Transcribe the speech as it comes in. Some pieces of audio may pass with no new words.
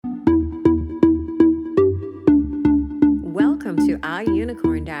to Our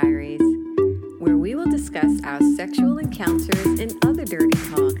Unicorn Diaries, where we will discuss our sexual encounters and other dirty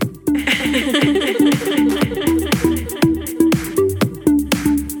talk.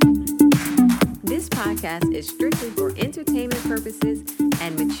 This podcast is strictly for entertainment purposes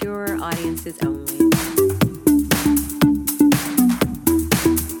and mature audiences only.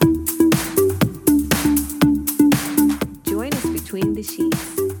 Join us between the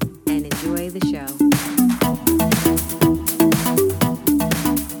sheets and enjoy the show.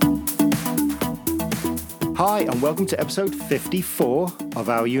 Hi, and welcome to episode 54 of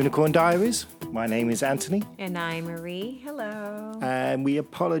Our Unicorn Diaries. My name is Anthony. And I'm Marie. Hello. And we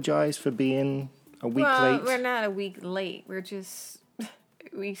apologize for being a week late. We're not a week late.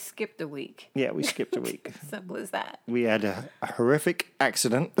 We skipped a week. Yeah, we skipped a week. Simple as that. We had a horrific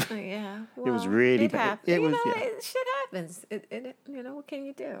accident. Yeah. It was really bad. Shit happens. What can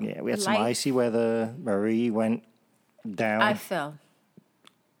you do? Yeah, we had some icy weather. Marie went down. I fell.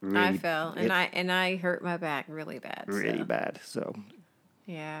 And I hurt my back really bad. Really bad. So.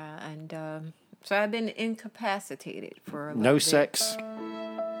 Yeah, and so I've been incapacitated for a no little sex.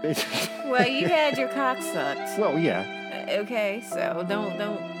 Well, you had your cock sucked. Well, yeah. Okay, so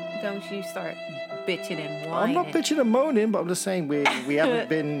don't you start bitching and whining. I'm not bitching and moaning, but I'm just saying we haven't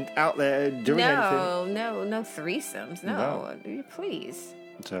been out there doing anything. No threesomes. No, please.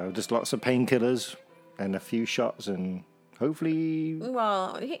 So just lots of painkillers and a few shots and hopefully.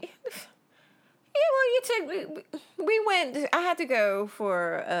 Well, we went. I had to go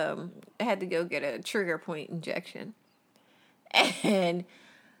get a trigger point injection, and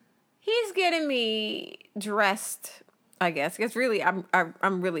he's getting me dressed. I guess because really, I'm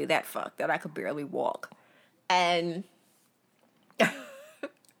really that fucked that I could barely walk, and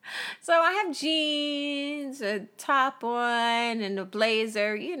so I have jeans, a top on, and a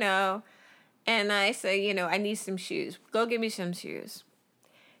blazer, and I say, I need some shoes. Go get me some shoes.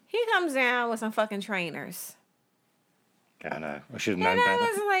 He comes down with some fucking trainers. I know. I should have known better. And I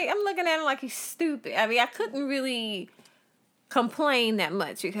was like, I'm looking at him like he's stupid. I mean, I couldn't really complain that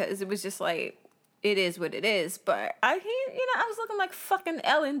much because it was just like, it is what it is. But I was looking like fucking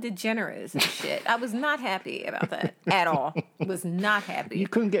Ellen DeGeneres and shit. I was not happy about that at all. Was not happy. You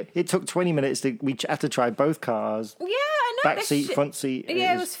couldn't get. It took 20 minutes we had to try both cars. Yeah, I know. Back seat, front seat.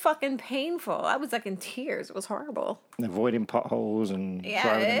 Yeah, it was fucking painful. I was like in tears. It was horrible. Avoiding potholes and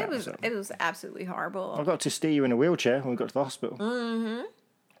driving. It was absolutely horrible. I got to steer you in a wheelchair when we got to the hospital. Mm-hmm.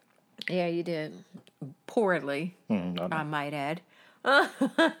 Yeah, you did. Poorly, I might add.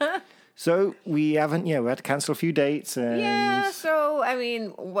 So we haven't. Yeah, we had to cancel a few dates. And yeah. So I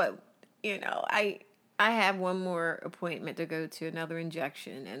mean, I have one more appointment to go to, another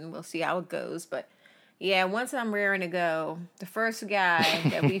injection, and we'll see how it goes. But yeah, once I'm raring to go, the first guy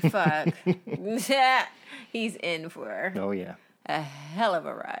that we fuck, he's in for. Oh yeah. A hell of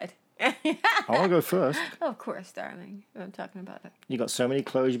a ride. I want to go first. Of course, darling. I'm talking about it. You got so many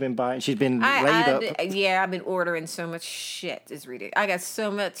clothes you've been buying. She's been laid up. Yeah, I've been ordering so much shit. It's ridiculous. I got so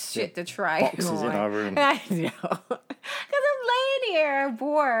much shit to try. Boxes in our room. I know. Because I'm laying here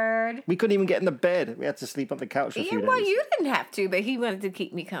bored. We couldn't even get in the bed. We had to sleep on the couch for a few days. Well, you didn't have to, but he wanted to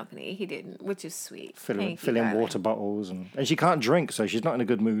keep me company. He didn't, which is sweet. Filling water bottles. And she can't drink, so she's not in a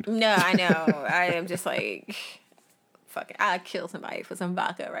good mood. No, I know. I am just like... Fuck it, I'd kill somebody for some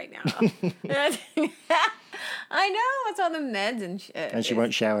vodka right now. I know, it's all the meds and shit. And she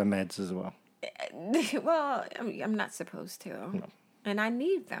won't shower meds as well. Well, I'm not supposed to. No. And I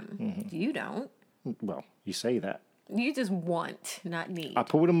need them. Mm-hmm. You don't. Well, you say that. You just want, not need. I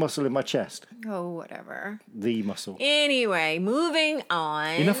pulled a muscle in my chest. Oh, whatever. The muscle. Anyway, moving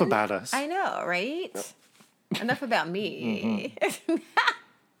on. Enough about us. I know, right? Enough about me. Mm-hmm.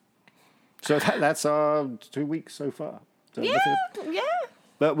 So that's our 2 weeks so far. So yeah.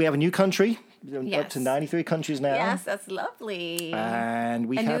 But we have a new country. Yes. Up to 93 countries now. Yes, that's lovely. And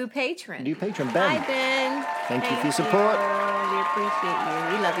we have new patron. New patron, Ben. Hi, Ben. Thank you for your support. We appreciate you.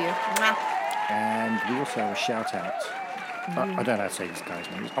 We love you. And we also have a shout out. I don't know how to say this guy's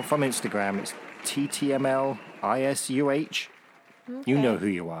name. I'm from Instagram. It's TTMLISUH. Okay. You know who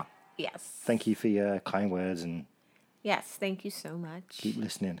you are. Yes. Thank you for your kind words and. Yes, thank you so much. Keep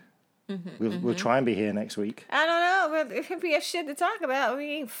listening. We'll try and be here next week. I don't know, but if we have shit to talk about, we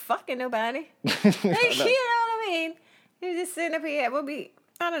ain't fucking nobody. You know what I mean? You're just sitting up here.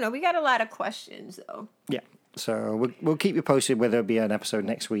 I don't know. We got a lot of questions though. Yeah. So we'll keep you posted whether it'll be an episode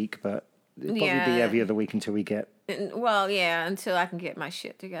next week, but it'll probably be every other week until we get. Well, yeah, until I can get my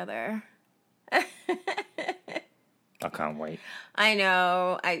shit together. I can't wait. I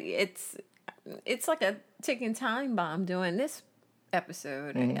know. It's like a ticking time bomb doing this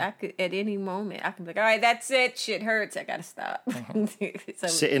episode. I could at any moment I can be like, all right, that's it. Shit hurts. I gotta stop. So,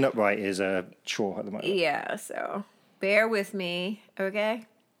 Sitting upright is a chore at the moment. yeah. So bear with me, okay?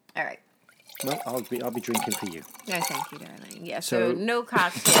 All right. Well, I'll be drinking for you. No, thank you, darling. Yeah. So So- no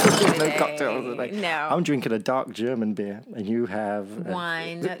cocktails today. No cocktails today. No. I'm drinking a dark German beer, and you have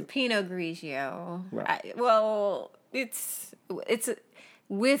Wine, Pinot Grigio. Right. It's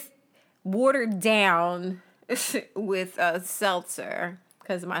with watered down with a seltzer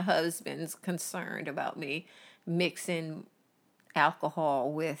because my husband's concerned about me mixing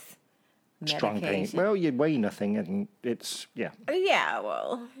alcohol with strong pain. medication. Well, you weigh nothing, and it's yeah. Yeah,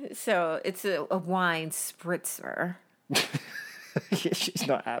 well, so it's a wine spritzer. She's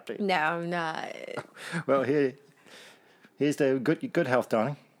not happy. No, I'm not. Well, here's the good health,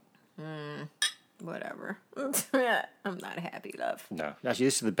 darling. Whatever. I'm not happy, love. No, actually,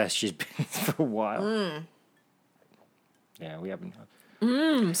 this is the best she's been for a while. Yeah, we haven't.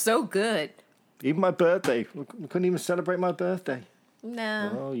 So good. Even my birthday, we couldn't even celebrate my birthday.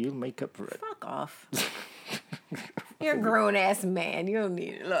 No. Oh, you make up for it. Fuck off. You're a grown ass man. You don't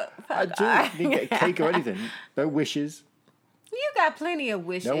need it. Look. I Fuck do. off. Didn't get a cake or anything. No wishes. You got plenty of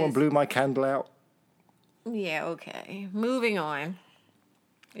wishes. No one blew my candle out. Yeah, okay. Moving on.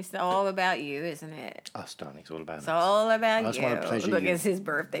 It's all about you, isn't it? Us, darling, it's all about It's us. all about I just you. wanna pleasure Look, you. it's his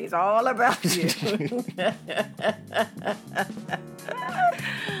birthday. It's all about you. How are you doing?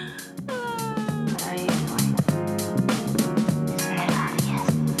 Isn't it obvious?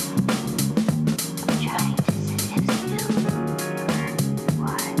 I'm trying to seduce you.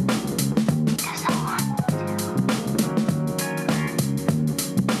 Why? Because I want to.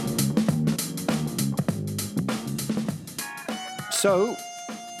 So,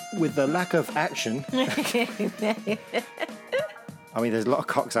 with the lack of action, I mean, there's a lot of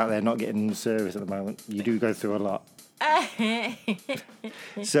cocks out there not getting service at the moment. You do go through a lot.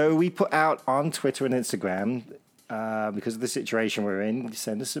 So we put out on Twitter and Instagram, because of the situation we're in,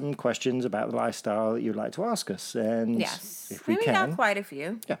 send us some questions about the lifestyle that you'd like to ask us. And Yes. if we got can. quite a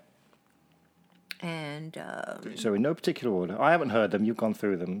few. Yeah. And So in no particular order. I haven't heard them. You've gone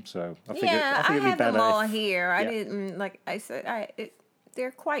through them. So I think, yeah, I think it'd be have better them all if- here. I yeah. didn't, like I said,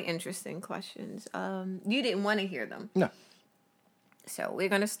 they're quite interesting questions. You didn't want to hear them. No. So we're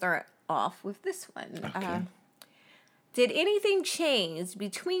going to start off with this one. Did anything change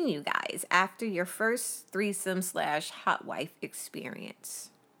between you guys after your first threesome / hot wife experience?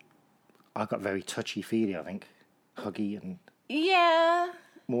 I got very touchy-feely, I think. Huggy and Yeah.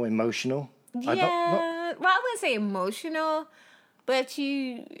 more emotional. Yeah. I don't, not, Well, I wouldn't say emotional, but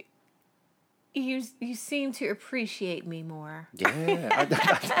you seem to appreciate me more.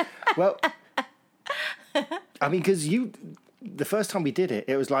 yeah. Well, I mean, because the first time we did it,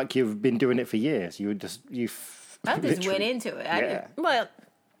 it was like you've been doing it for years. I just literally- went into it. Yeah. But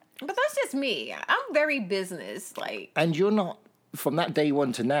that's just me. I'm very business like. And you're not, from that day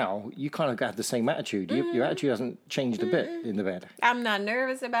one to now, you kind of got the same attitude. Your attitude hasn't changed a bit in the bed. I'm not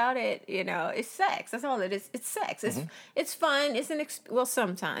nervous about it. You know, it's sex. That's all it is. It's sex. It's fun. It's well,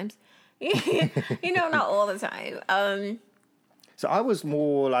 sometimes. You know, not all the time. So I was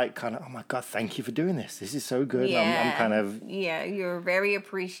more like kind of, oh my God, thank you for doing this. This is so good. Yeah. I'm kind of, Yeah, you're very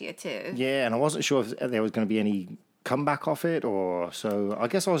appreciative. yeah, and I wasn't sure if there was going to be any comeback off it or so. I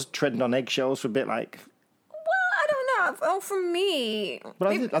guess I was treading on eggshells for a bit like, Well, I don't know. Oh, for me, but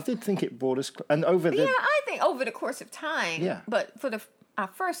I did think it brought us, and over the, yeah, I think over the course of time. Yeah. But for our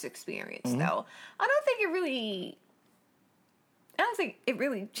first experience, though, I don't think it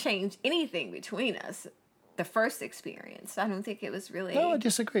really changed anything between us. The first experience, I don't think it was really. no, I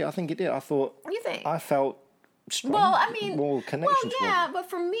disagree. I think it did. I thought, You think? I felt strong, Well, I mean, more connection well, to yeah, it. but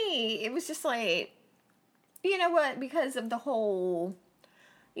for me, it was just like, you know what? Because of the whole,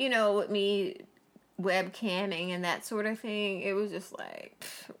 you know, with me webcamming and that sort of thing, it was just like,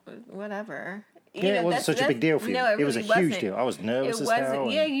 whatever. You Yeah, know, it wasn't such a big deal for you. No, It was a really huge wasn't. deal. I was nervous It as wasn't. hell,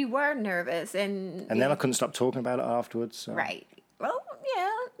 Yeah, and- you were nervous, and And then I couldn't stop talking about it afterwards. So. right. Well, yeah,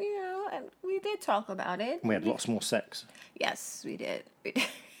 you know, and we did talk about it. We had lots more sex. Yes, we did. We did.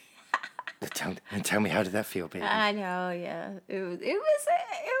 Tell me, how did that feel, baby? I know, yeah. It was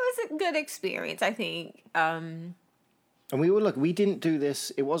a good experience, I think. And we didn't do this.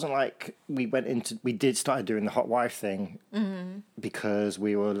 It wasn't like we started doing the hot wife thing because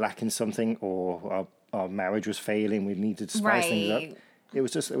we were lacking something or our marriage was failing. We needed to spice things Right. up. It was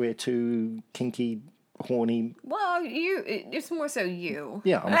just that we were too kinky, horny. Well, it's more so you.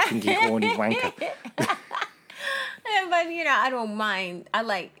 Yeah, I'm a kinky, horny wanker. But, you know, I don't mind. I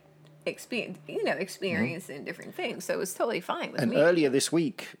like experiencing different things. So it's totally fine with And me. earlier this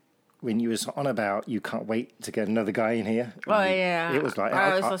week, when you was on about you can't wait to get another guy in here. Oh, yeah. It was like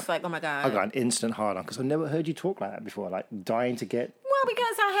I was just like, oh, my God. I got an instant hard on because I've never heard you talk like that before, like dying to get. Well,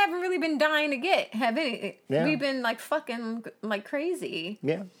 because I haven't really been dying to have any. Yeah. We've been like fucking like crazy.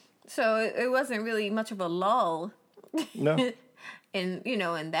 Yeah, So it wasn't really much of a lull no. in,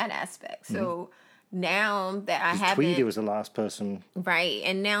 in that aspect. So now that I haven't. Tweedy was the last person. Right.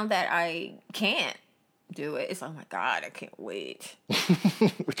 And now that I can't do it, it's like, oh my God, I can't wait.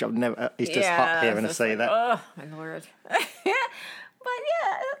 Which I've never. It's just hot hearing so to it's say like, that. Oh, my Lord. But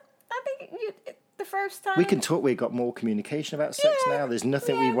yeah, I think the first time. We can talk. We've got more communication about sex Yeah, now. There's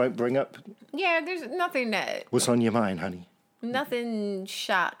nothing we yeah. won't bring up. Yeah, there's nothing that. What's on your mind, honey? Nothing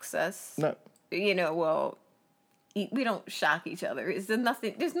shocks us. No. Well, we don't shock each other.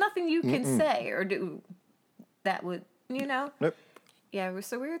 There's nothing you can say or do that would, Nope. Yeah,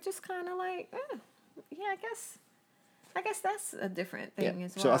 so we were just kind of like, yeah, I guess that's a different thing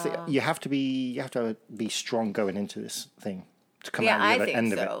as well. So I think you have to be strong going into this thing to come yeah, out I the other think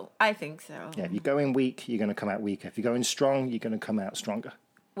end of it. so. I think so. Yeah, if you go in weak, you're going to come out weaker. If you go in strong, you're going to come out stronger.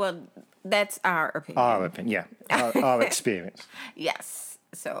 Well, that's our opinion. Our opinion, yeah, our experience. Yes.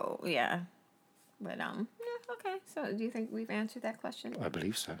 So yeah, but yeah, okay. So do you think we've answered that question? I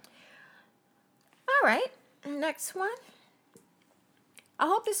believe so. All right. Next one. I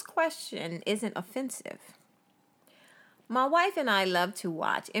hope this question isn't offensive. My wife and I love to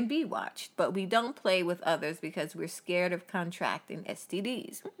watch and be watched, but we don't play with others because we're scared of contracting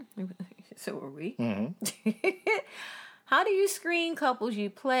STDs. So are we. How do you screen couples you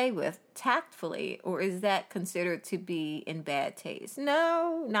play with tactfully, or is that considered to be in bad taste?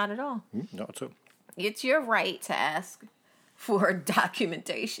 No, not at all. Not at all. It's your right to ask for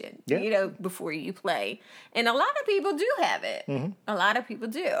documentation, Yeah. before you play. And a lot of people do have it. A lot of people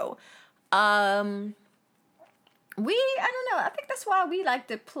do. I don't know. I think that's why we like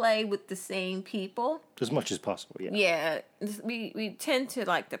to play with the same people. As much as possible, yeah. Yeah, we tend to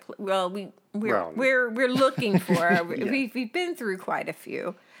like to play. Well, we're looking for. We've been through quite a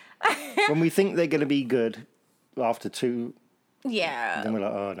few. When we think they're going to be good after two, Yeah. then we're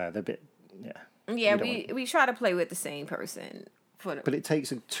like, oh no, they're a bit, yeah. Yeah, don't want- we try to play with the same person But it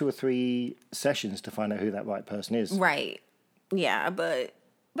takes 2 or 3 sessions to find out who that right person is. right. Yeah, but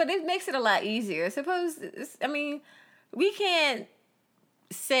it makes it a lot easier. We can't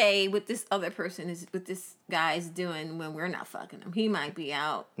say what this other person is, what this guy is doing when we're not fucking him. He might be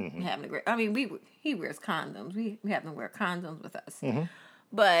out having a great. He wears condoms. We have him wear condoms with us.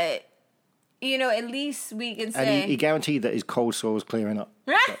 But at least we can say. And he guaranteed that his cold sore was clearing up.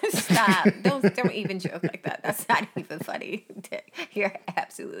 Stop! Don't even joke like that. That's not even funny. You're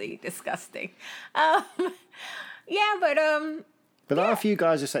absolutely disgusting. Yeah, but But there are a few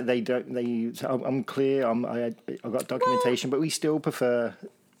guys that say they don't. They say, I'm clear. I've got documentation, but we still prefer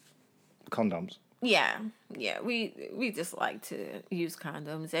condoms. yeah, we just like to use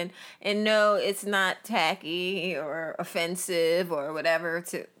condoms, and no, it's not tacky or offensive or whatever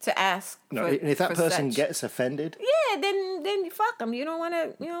to ask. No, for, and if that for person such. gets offended, Yeah, then fuck them. You don't want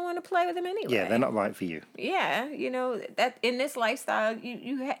to play with them anyway. yeah, they're not right for you. Yeah, that in this lifestyle,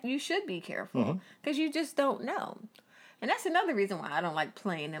 you should be careful because you just don't know. And that's another reason why I don't like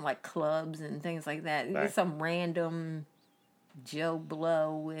playing in like clubs and things like that. Right. It's some random Joe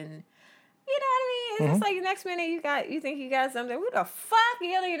Blow, and you know what I mean. It's just like next minute you think you got something. Who the fuck?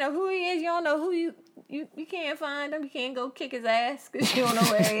 You don't even know who he is. You don't know who you can't find him. You can't go kick his ass because you don't know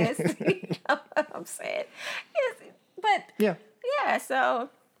where he is. You know what I'm saying? Yes, but yeah. So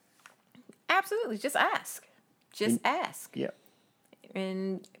absolutely, just ask. Just ask. Yeah,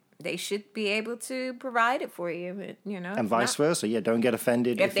 And they should be able to provide it for you, and vice versa. Yeah, don't get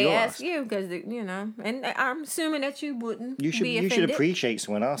offended If they you're ask asked. you, because and I'm assuming that you wouldn't. You should be you should offended. appreciate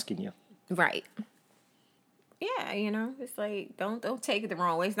someone asking you. Right. Yeah, it's like don't take it the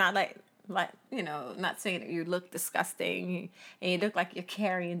wrong way. It's not like not saying that you look disgusting and you look like you're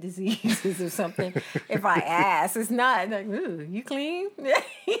carrying diseases or something. If I ask, it's not like, ooh, you clean?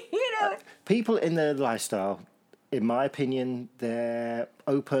 People in their lifestyle, in my opinion, they're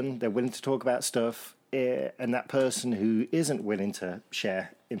open, they're willing to talk about stuff, and that person who isn't willing to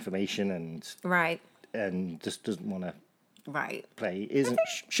share information Right. and just doesn't want to Right. play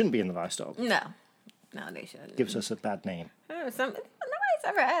shouldn't be in the lifestyle. No, they shouldn't. Gives us a bad name. Nobody's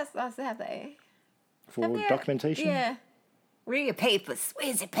ever asked us to have they. For documentation? Yeah. Read your papers.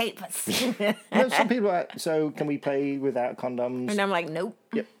 Where's your papers? No, some people are, so can we play without condoms? And I'm like, nope.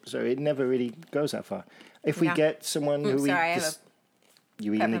 Yep. So it never really goes that far. If we No. get someone who sorry, I we have just,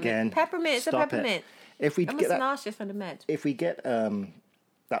 you eating again? Peppermint. It's a Stop it. peppermint. If we I'm get that, nauseous from the meds. if we get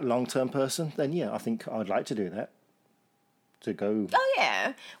that long-term person, then yeah, I think I'd like to do that. to go. Oh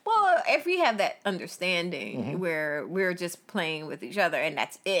yeah. Well, if we have that understanding where we're just playing with each other and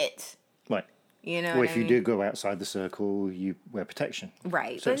that's it, Right. you know. Or what if I you mean? do go outside the circle, you wear protection.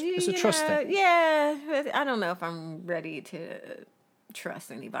 Right. So But it's a you trust know, thing. Yeah. But I don't know if I'm ready to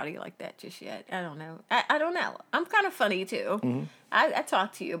trust anybody like that just yet. I don't know. I don't know. I'm kind of funny too. Mm-hmm. I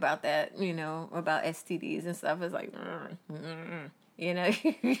talked to you about that, about STDs and stuff. It's like, you know.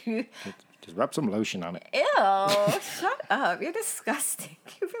 Just rub some lotion on it. Ew, shut up. You're disgusting.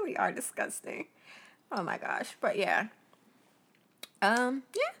 You really are disgusting. Oh my gosh. But yeah. Yeah.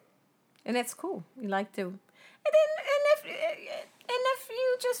 And that's cool. You like to and if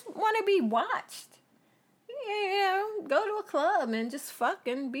you just want to be watched, go to a club and just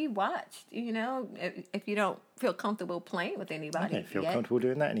fucking be watched, if you don't feel comfortable playing with I anybody. don't feel yet. comfortable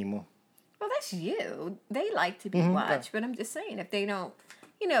doing that anymore. Well, that's you. They like to be watched, but I'm just saying, if they don't,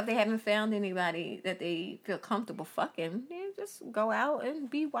 if they haven't found anybody that they feel comfortable fucking, just go out and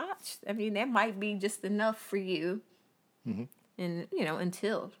be watched. I mean, that might be just enough for you. And,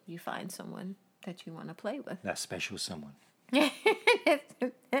 until you find someone that you want to play with. That special someone.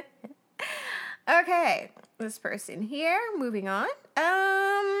 Okay, this person here, moving on.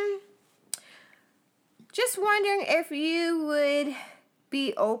 Just wondering if you would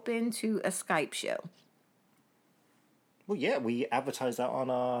be open to a Skype show. Well, yeah, we advertise that on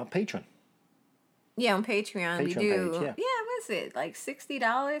our Patreon. Yeah, on Patreon we Patreon do. page, yeah. What's it? Like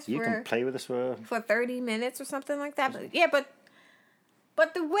 $60 You can play with us for... 30 minutes or something like that. But yeah,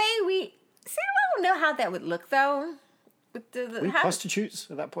 but the way we see, I don't know how that would look though. With We're how, prostitutes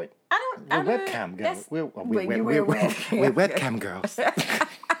at that point. I don't. We're webcam girls. that's- We're webcam girls.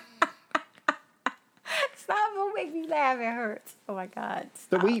 Stop! Don't make me laugh. It hurts. Oh my god.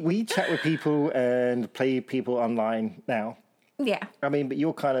 But we chat with people and play people online now. Yeah. I mean, but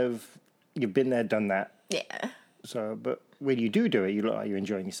you've been there, done that. Yeah. So, but when you do it, you look like you're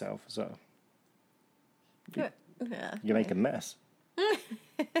enjoying yourself. So Yeah. you make a mess.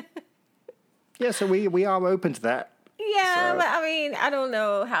 Yeah, so we are open to that. Yeah, So- but I mean, I don't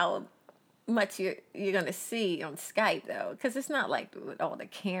know how much you're gonna see on Skype though, because it's not like with all the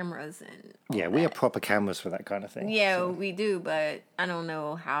cameras and. all Yeah, we that. have proper cameras for that kind of thing. Yeah, So we do, but I don't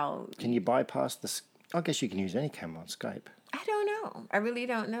know how. can you bypass the? I guess you can use any camera on Skype. I don't know. I really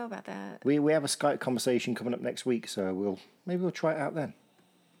don't know about that. We have a Skype conversation coming up next week, so maybe we'll try it out then.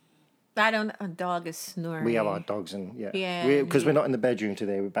 I don't. A dog is snoring. We have our dogs and Yeah, because we're not in the bedroom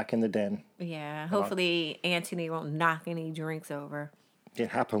today. We're back in the den. Yeah. Hopefully, Anthony won't knock any drinks over. It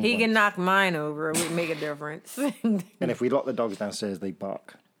happened. He once. can knock mine over. It would make a difference. And if we lock the dogs downstairs, they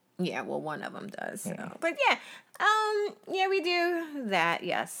bark. Yeah, well, one of them does. So. But yeah, yeah, we do that.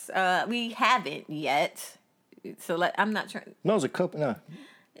 Yes, we haven't yet. So I'm not trying. Not as a couple, no.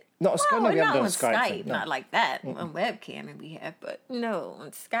 Not a Skype. No, No, we haven't not done on a Skype. Skype, thing, no. not like that. On webcam, and we have, but no, on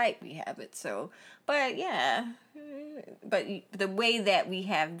Skype we have it. So, but yeah, but the way that we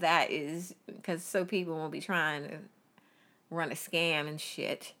have that is because so people won't be trying to run a scam and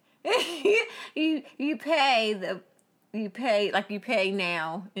shit. you pay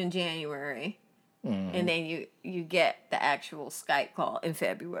now in January, and then you get the actual Skype call in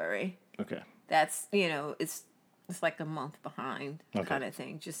February. Okay. That's it's like a month behind kind of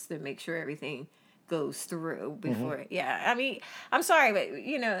thing, just to make sure everything goes through before. Yeah, I mean, I'm sorry, but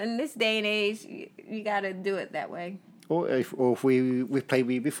in this day and age, you got to do it that way. Or if we've played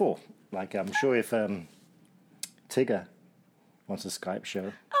with you before. Like, I'm sure if Tigger wants a Skype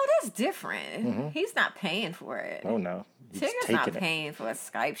show. Oh, that's different. He's not paying for it. Oh, no. He's Tigger's not taking it. paying for a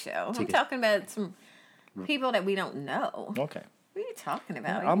Skype show. I'm Tigger's- talking about some people that we don't know. Okay. What are you talking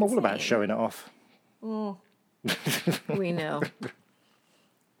about? I'm You're all about insane. showing it off. We know.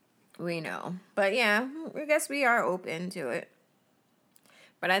 We know. But yeah, I guess we are open to it.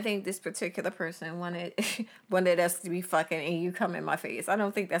 But I think this particular person wanted us to be fucking and you come in my face. I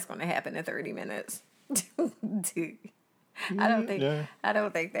don't think that's going to happen in 30 minutes. Dude. I don't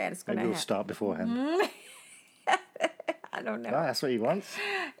think that's going Maybe to we'll happen. start beforehand. I don't know. Ah, that's what he wants?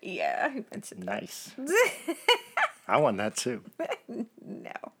 Yeah, he mentioned Nice. I want that too.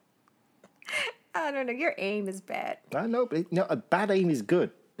 no. I don't know. Your aim is bad. I know, but a bad aim is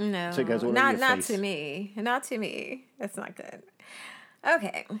good. No, So it goes all over not your not face. to me. Not to me. That's not good.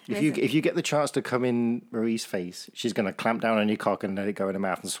 Okay. If you get the chance to come in Marie's face, she's going to clamp down on your cock and let it go in her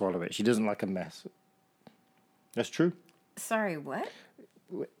mouth and swallow it. She doesn't like a mess. That's true. Sorry, what?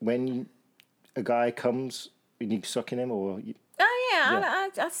 When a guy comes and you sucking him, or Oh yeah,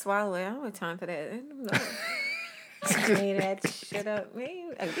 I swallow it. I don't have time for that. No. Made that shit up,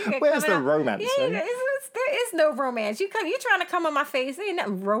 man. Where's the romance, Yeah, man? there is no romance. You trying to come on my face. There ain't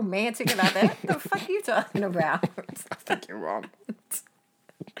nothing romantic about that. What the fuck you talking about? I think you're wrong.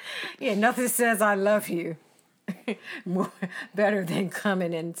 Yeah, nothing says I love you more better than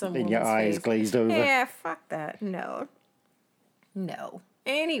coming in some And your woman's eyes face. glazed over. Yeah, fuck that. No.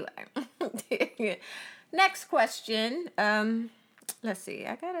 Anyway, next question. Let's see.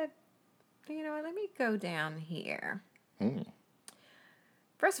 I gotta. You know what? Let me go down here.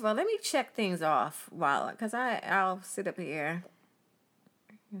 First of all, let me check things off because I'll sit up here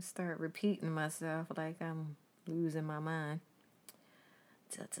and start repeating myself like I'm losing my mind.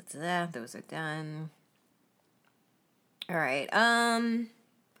 Those are done. All right.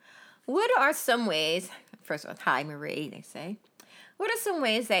 What are some ways? First of all, hi Marie. They say. What are some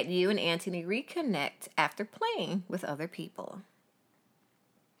ways that you and Anthony reconnect after playing with other people?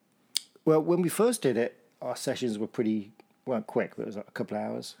 Well, when we first did it, our sessions weren't quick. It was like a couple of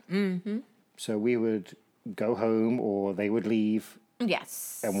hours. Mm-hmm. So we would go home, or they would leave,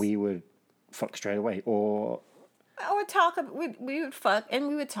 Yes. and we would fuck straight away, or talk. We would fuck and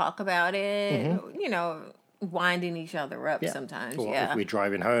we would talk about it. Mm-hmm. You know, winding each other up sometimes. Or Yeah. if we're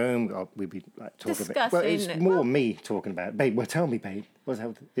driving home, we'd be like talking about. Well, it's Discussing. more me talking about it. Babe. Well, tell me, babe.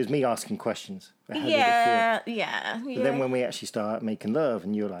 It's me asking questions. How did it feel? Yeah. But then when we actually start making love,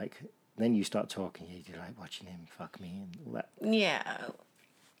 and you're like, then you start talking. You're like watching him fuck me and all that. Yeah,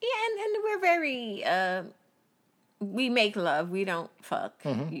 and we're very. We make love. We don't fuck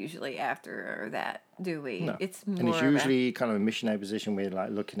usually after that, do we? No. It's more And it's usually kind of a missionary position. We're like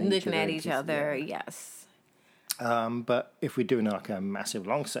looking at each other. Yes. But if we're doing like a massive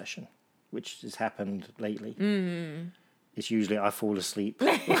long session, which has happened lately, it's usually I fall asleep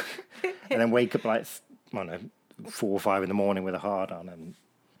and then wake up like, I don't know, 4 or 5 in the morning with a hard on. And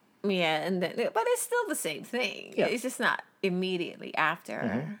Yeah, and then, but it's still the same thing. Yeah. It's just not immediately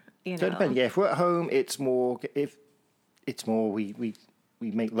after. You know. so it depends. Yeah, if we're at home, it's more. If it's more, we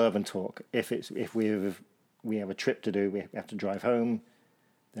make love and talk. If we have a trip to do, we have to drive home.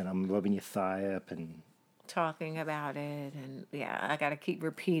 Then I'm rubbing your thigh up and Talking about it, and I got to keep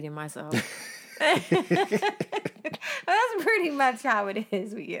repeating myself. That's pretty much how it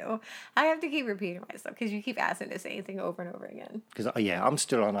is with you. I have to keep repeating myself because you keep asking the same thing over and over again. because I'm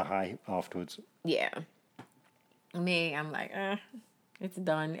still on a high afterwards. Yeah. Me, I'm like, it's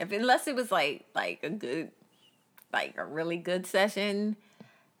done. Unless it was like a really good session,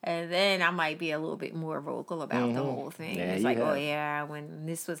 and then I might be a little bit more vocal about the whole thing. Yeah, It's you like, oh have. yeah, when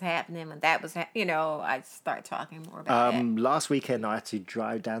this was happening, when that was, I start talking more about it. Last weekend, I had to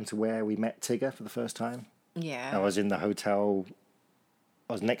drive down to where we met Tigger for the first time. I Yeah. was in the hotel.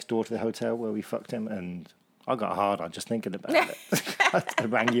 I was next door to the hotel where we fucked him, and I got hard on just thinking about it. I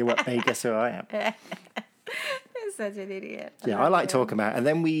rang you up, hey, guess who I am? You're such an idiot. Yeah, I like talking about it. And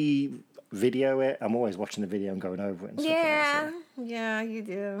then we video it. I'm always watching the video and going over it and stuff like that. So. Yeah, you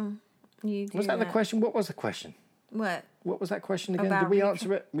do. You do. Was that the question? What was the question? What? What was that question again? About Did we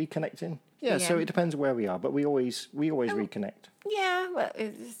answer it? Reconnecting? Yeah, so Yeah. it depends where we are, but we always reconnect. Yeah, but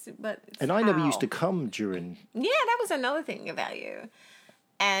it's And I never how. used to come during. Yeah, that was another thing about you.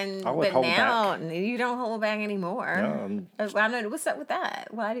 And I would but hold now you don't hold back anymore. No, I know what's up with that.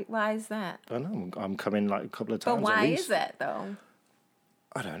 Why is that? I don't know. I'm coming like a couple of But times. why at least. is that though?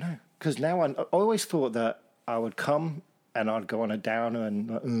 I don't know. Because now I always thought that I would come and I'd go on a downer and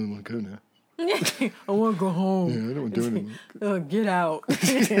like, oh my goodness. I want to go home. I don't want to do anything. Get out.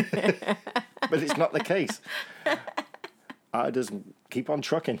 But it's not the case. I just keep on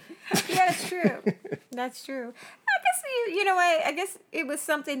trucking. Yeah, that's true. That's true. I guess you know what? I guess it was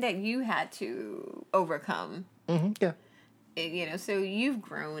something that you had to overcome. Yeah. So you've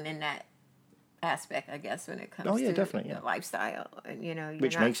grown in that aspect, I guess, when it comes Oh, yeah, to definitely, the yeah. lifestyle. And, you're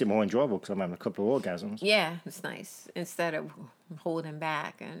Which not, makes it more enjoyable because I'm having a couple of orgasms. Yeah, it's nice. Instead of holding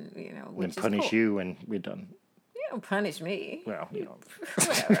back and, which And is punish cool. you when we're done. You don't punish me. Well,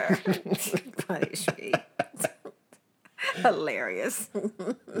 Whatever. Punish me. Hilarious.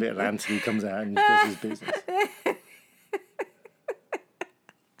 little Anthony comes out and does his business.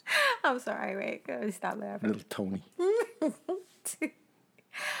 I'm sorry, wait. Go stop laughing. Little Tony.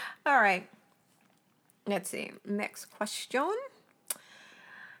 All right. Let's see. Next question.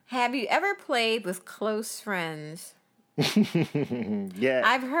 Have you ever played with close friends? Yeah.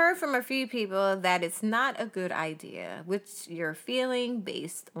 I've heard from a few people that it's not a good idea, which you're feeling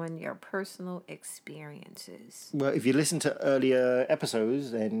based on your personal experiences. Well, if you listen to earlier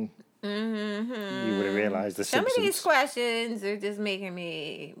episodes, then you would have realized the Some Simpsons. of these questions are just making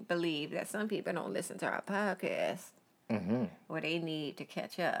me believe that some people don't listen to our podcast or they need to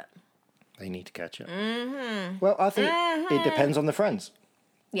catch up. They need to catch up. Well, I think it depends on the friends.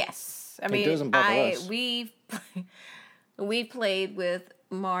 Yes. I It mean, doesn't bother us. we played with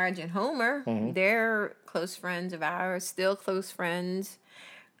Marge and Homer. They're close friends of ours, still close friends.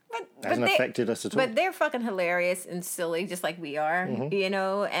 But Hasn't affected us at all. But they're fucking hilarious and silly, just like we are, you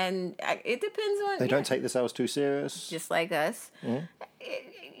know. And it depends on. They don't take themselves too serious. Just like us. I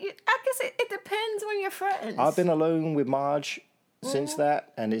guess it depends on your friends. I've been alone with Marge since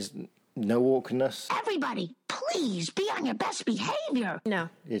that, and it's no awkwardness. Everybody, please be on your best behavior. No,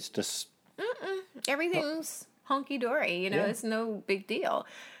 It's just everything's hunky dory. You know, Yeah. it's no big deal.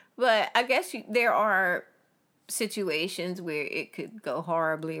 But I guess there are situations where it could go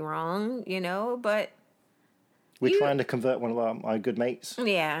horribly wrong. You know, but we're trying to convert one of my good mates,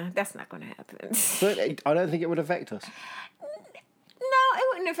 yeah, that's not going to happen. but I don't think it would affect us. No, it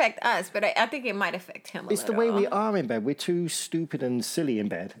wouldn't affect us, but I think it might affect him a It's the little. way we are in bed. We're too stupid and silly in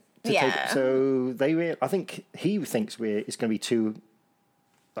bed. Yeah. So I think he thinks it's going to be too,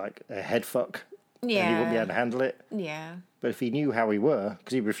 like, a head fuck. And he wouldn't be Yeah. able to handle it. Yeah. But if he knew how we were,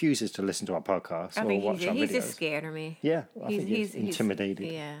 because he refuses to listen to our podcast I or think watch our he's videos. just scared of me. Yeah, I think he's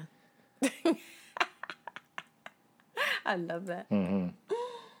intimidated. Yeah. I love that.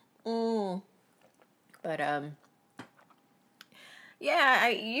 But yeah,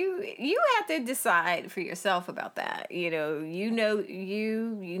 you have to decide for yourself about that. You know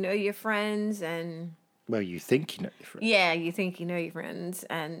your friends, and Well, you think you know your friend. yeah, you think you know your friends,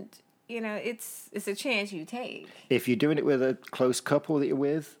 and you know it's a chance you take. If you're doing it with a close couple that you're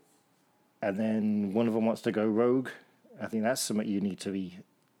with, and then one of them wants to go rogue, I think that's something you need to be.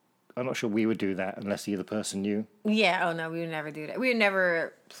 I'm not sure we would do that unless the other person knew. Yeah. Oh no, we would never do that. We would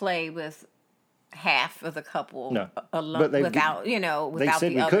never play with half of the couple No. alone But without without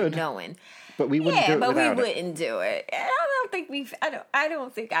said the we other could. knowing. But we wouldn't do Yeah, it but we without it. wouldn't do it. I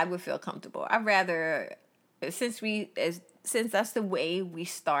don't think I would feel comfortable. I'd rather since that's the way we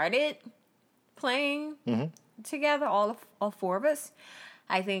started playing together, all four of us.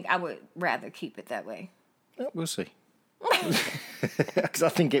 I think I would rather keep it that way. We'll see. Because I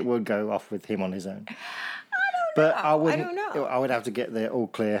think it would go off with him on his own. But I wouldn't. don't know. I would have to get the all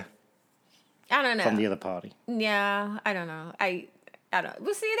clear I don't know. from the other party. Yeah, I don't know. I don't.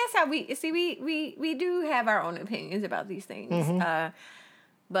 Well, see, that's how we do have our own opinions about these things.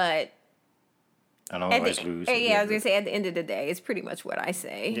 But And I at always the, lose. yeah, I was gonna say at the end of the day, it's pretty much what I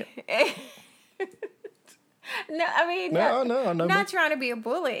say. No, I mean, No, I know. not trying to be a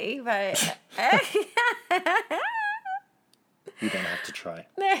bully, but You don't have to try.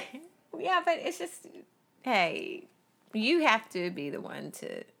 yeah, but it's just, hey, you have to be the one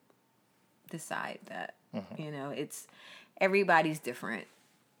to decide that. You know, it's everybody's different.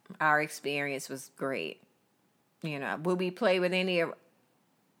 Our experience was great. You know, will we play with any of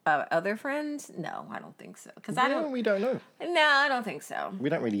other friends? No, I don't think so. Because We don't know. No, I don't think so. We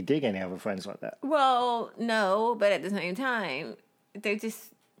don't really dig any other friends like that. Well, no, but at the same time, they're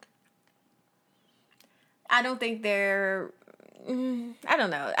just. I don't think they're. I don't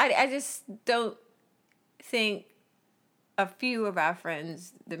know. I just don't think a few of our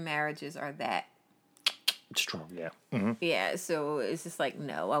friends, the marriages are that. Strong, yeah. Mm-hmm. Yeah, so it's just like,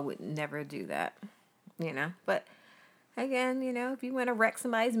 no, I would never do that. You know, but again, you know, if you want to wreck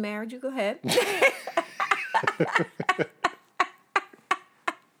somebody's marriage, you go ahead.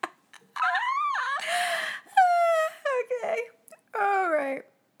 Okay. All right.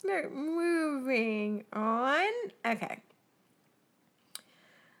 Moving on. Okay.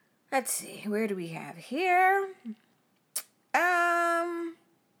 Let's see. Where do we have here? All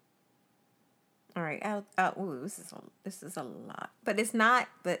right. Ooh, this is a lot, but it's not.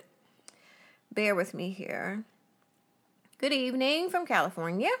 But bear with me here. Good evening from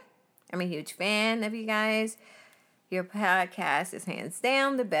California. I'm a huge fan of you guys. Your podcast is hands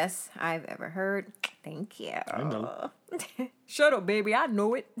down the best I've ever heard. Thank you. I know. Shut up, baby. I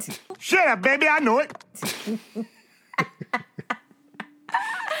know it. Shut up, baby. I know it.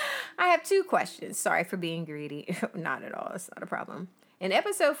 I have two questions. Sorry for being greedy. Not at all. It's not a problem. In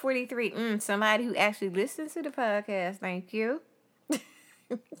episode 43, somebody who actually listens to the podcast, thank you.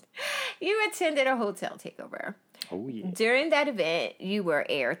 You attended a hotel takeover. Oh, yeah. During that event, you were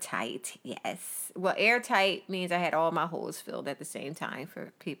airtight. Yes. Well, airtight means I had all my holes filled at the same time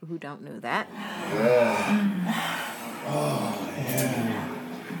for people who don't know that.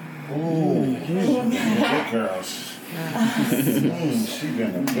 Big girls. She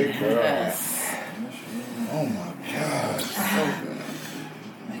been a big girl. Oh my gosh.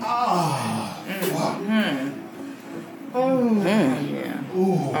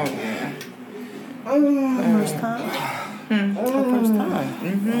 First time? First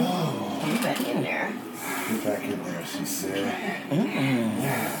time. Get back in there. Get back in there, she said.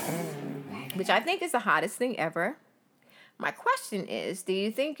 Which I think is the hottest thing ever. My question is, do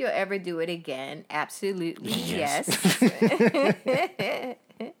you think you'll ever do it again? Absolutely, yes.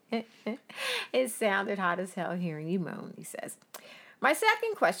 It sounded hot as hell hearing you moan, he says. My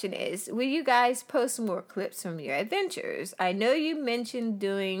second question is, will you guys post more clips from your adventures? I know you mentioned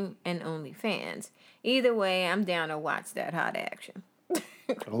doing an OnlyFans. Either way, I'm down to watch that hot action.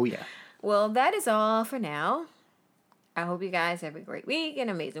 Oh, yeah. Well, that is all for now. I hope you guys have a great week, an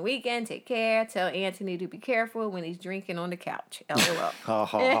amazing weekend. Take care. Tell Anthony to be careful when he's drinking on the couch. LOL. Ha, ha,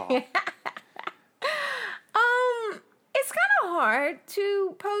 ha. It's kind of hard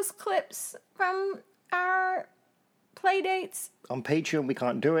to post clips from our play dates. On Patreon, we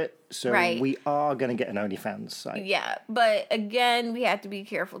can't do it, so Right. we are going to get an OnlyFans site. Yeah, but again, we have to be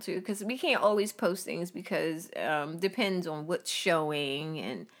careful too, because we can't always post things because depends on what's showing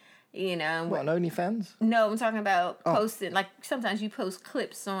and What, an OnlyFans? No, I'm talking about posting. Like sometimes you post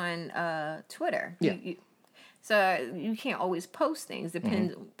clips on Twitter. Yeah. So you can't always post things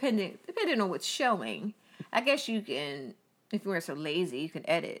depending on what's showing. I guess you can, if you weren't so lazy, you can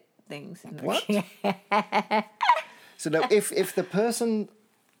edit things. What? So now, if the person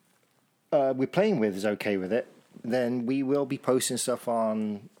we're playing with is okay with it, then we will be posting stuff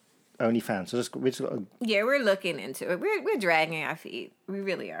on OnlyFans. So we just got to, Yeah, we're looking into it. We're dragging our feet. We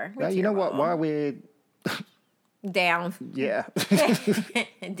really are. We're you know what? terrible. While we're Down, yeah,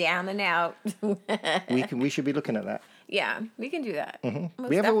 down and out. we should be looking at that. Yeah, we can do that. Most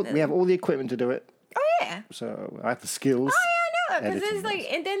We have definitely. all the equipment to do it. Oh yeah. So I have the skills. Oh yeah, I know. Because it's editing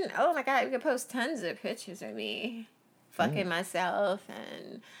like, and then oh my god, we could post tons of pictures of me fucking myself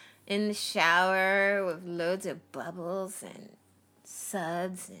and in the shower with loads of bubbles and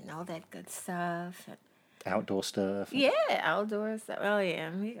suds and all that good stuff. And, Outdoor stuff. yeah, outdoor stuff. Oh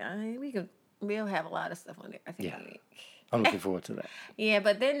yeah, we'll have a lot of stuff on there. I think. Yeah. I'm looking forward to that. Yeah,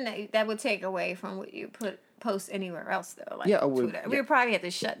 but then that would take away from what you post anywhere else though. Like Yeah, I on would- Twitter. yeah. We would probably have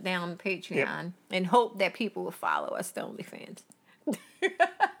to shut down Patreon and hope that people will follow us to OnlyFans.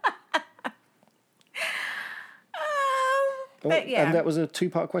 But yeah, And that was a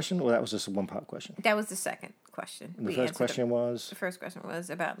 2-part question, or that was just a 1-part question? that was the second question. The first question was The first question was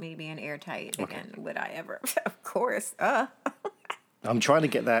about me being airtight again. Would I ever? Of course. I'm trying to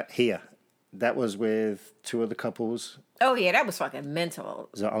get that here. That was with 2 other couples. Oh yeah, that was fucking mental.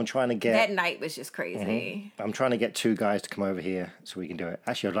 So I'm trying to get That night was just crazy. I'm trying to get 2 guys to come over here so we can do it.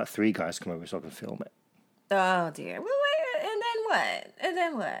 Actually, I'd like 3 guys to come over so I can film it. Oh dear. Well, wait, and then what? And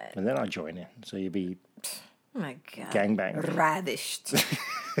then what? And then I join in. So you'll be Oh my god. gangbang. Ravished.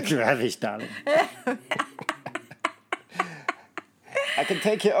 Ravish, darling. I can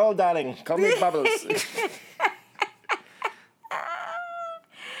take it all, darling. Call me Bubbles.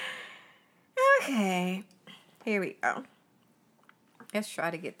 Okay. Here we go. Let's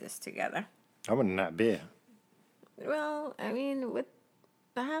try to get this together. I want that beer. Well, I mean, with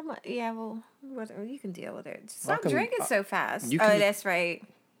how much? Yeah, well, whatever. You can deal with it. Stop can- drinking so fast. you Oh, can- that's right.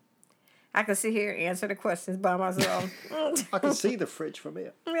 I can sit here and answer the questions by myself. I can see the fridge from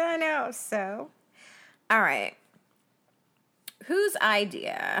here. I know. So, all right. Whose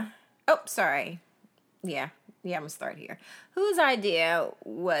idea? Oh, sorry. Yeah, I'm gonna start here. Whose idea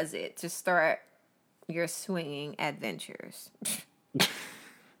was it to start your swinging adventures?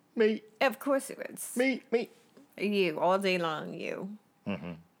 Me, Of course it was. me. You all day long. You.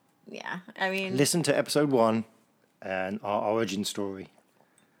 Mm-hmm. Yeah, I mean, Listen to episode 1 and our origin story.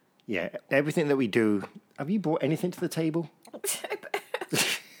 Yeah, everything that we do. Have you brought anything to the table?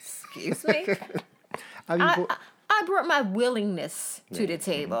 excuse me. Have you brought? I brought my willingness to the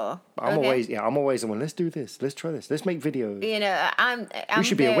table. I'm okay? always the one. Let's do this. Let's try this. Let's make videos. You know, I'm You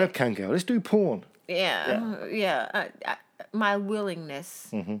should be a very- webcam girl. Let's do porn. Yeah. My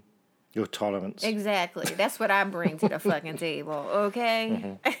willingness. Your tolerance. Exactly. That's what I bring to the fucking table.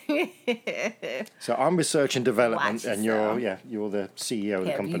 Okay. So I'm research and development, Watch and yourself. you're the CEO of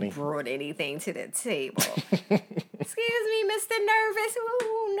the Have company. you brought anything to the table? Excuse me, Mr. Nervous.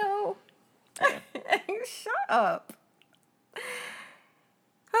 Ooh, no. Shut up. Okay.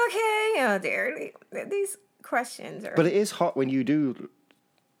 Oh, dear. These questions are. But it is hot when you do,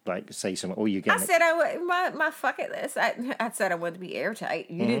 like, say something, or you I get. said I would my bucket list. I said I wanted to be airtight.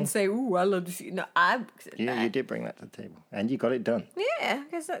 You didn't say, "Ooh, I love to see." No, I said Yeah, that. you did bring that to the table, and you got it done. Yeah,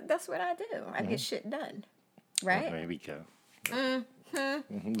 because that's what I do. I get shit done. Right? There we go.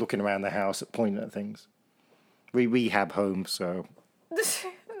 Looking around the house, pointing at things. We rehab home, so there's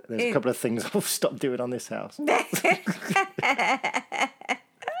a couple of things I've stopped doing on this house.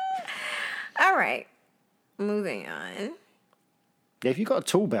 All right. Moving on. Yeah, if you got a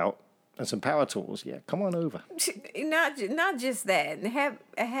tool belt, and some power tools, yeah, come on over. Not just that.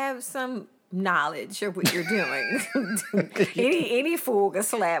 Have some knowledge of what you're doing. any fool can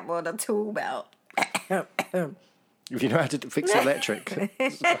slap on a tool belt. If you know how to fix electric.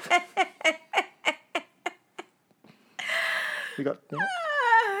 We got. Yeah.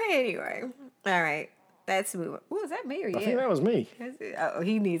 Anyway, all right. Let's move on. Ooh, is that me or you? I think that was me. Oh,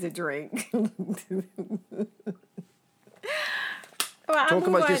 he needs a drink. Well, Talk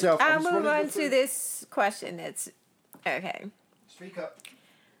amongst yourself. I'll move on to this question. It's okay. Speak up.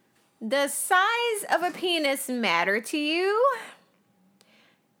 Does size of a penis matter to you?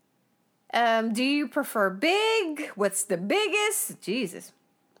 Do you prefer big? What's the biggest? Jesus.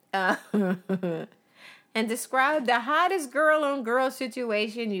 And describe the hottest girl on girl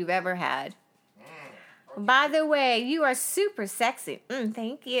situation you've ever had. By the way, you are super sexy.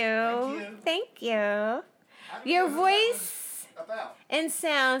 Thank you. Thank you. Your voice and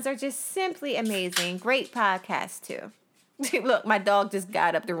sounds are just simply amazing. Great podcast, too. Look, my dog just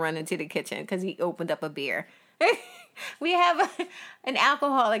got up to run into the kitchen because he opened up a beer. We have an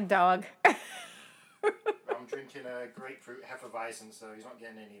alcoholic dog. I'm drinking a grapefruit Hefeweizen, so he's not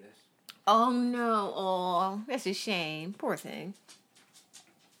getting any of this. Oh, no. Oh, that's a shame. Poor thing.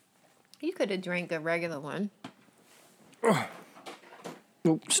 You could have drank a regular one. Oh,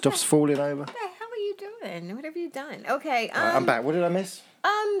 stuff's falling over. What the hell are you doing? What have you done? Okay. I'm back. What did I miss?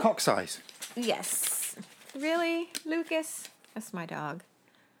 Cock size. Yes. Really, Lucas? That's my dog.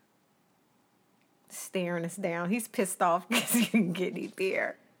 Staring us down. He's pissed off because he didn't get any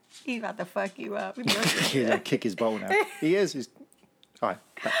beer. He's about to fuck you up. He's gonna kick his bowl now. He is. He's... All right.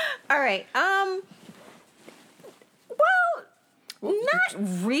 Back. All right. Well,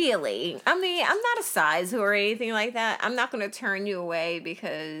 not really. I mean, I'm not a size or anything like that. I'm not going to turn you away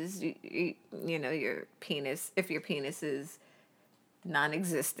because you know your penis. If your penis is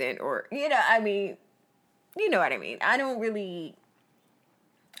non-existent, or I mean, you know what I mean. I don't really.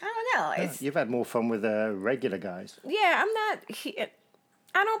 I don't know. You've had more fun with regular guys. Yeah, I'm not.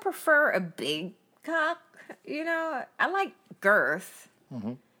 I don't prefer a big cock. I like girth.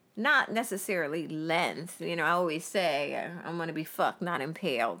 Mm-hmm. Not necessarily length. I always say I'm going to be fucked, not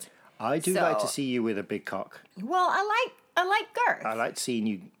impaled. I do like to see you with a big cock. Well, I like girth. I like seeing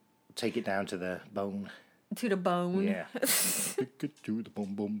you take it down to the bone. To the bone. Yeah. Take it to the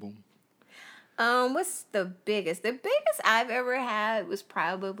bone, bone, bone. What's the biggest? The biggest I've ever had was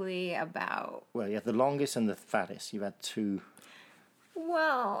probably about... Well, you have the longest and the fattest. You've had two...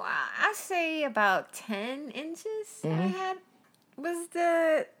 Well, I say about 10 inches I had was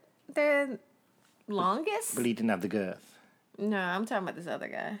the longest. But he didn't have the girth. No, I'm talking about this other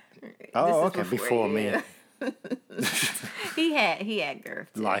guy. Oh, this is okay, before me. He had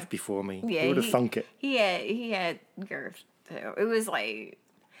girth too. Life before me. Yeah, he would have thunk it. He had girth too. It was like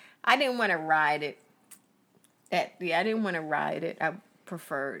I didn't want to ride it. I didn't want to ride it. I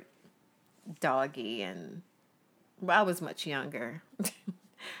preferred doggy, and I was much younger.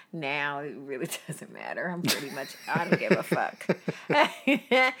 Now it really doesn't matter. I'm pretty much, I don't give a fuck.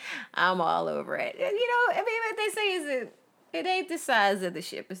 I'm all over it. I mean, what they say is that it ain't the size of the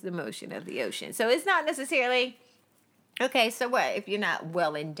ship, it's the motion of the ocean. So it's not necessarily, okay, so what? If you're not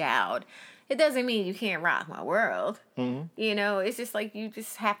well endowed, it doesn't mean you can't rock my world. Mm-hmm. It's just like you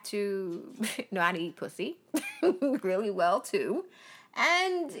just have to know how to eat pussy really well, too.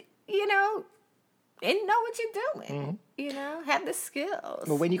 And, and know what you're doing. Have the skills.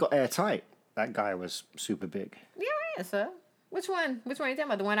 Well, when you got airtight, that guy was super big. Yeah, sir. Which one? Which one are you talking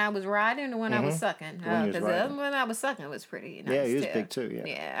about? The one I was riding or the one I was sucking? Because the other one I was sucking was pretty nice. Yeah, he was big too,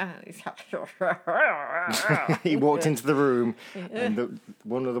 yeah. He walked into the room and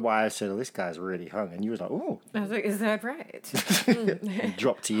one of the wives said, "Oh, this guy's really hung." And you was like, "Oh." I was like, "Is that right?"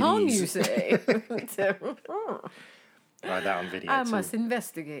 Dropped to your hung, knees. you say? Like that on video I too. must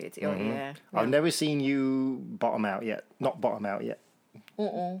investigate. Oh, yeah. I've never seen you bottom out yet. Not bottom out yet.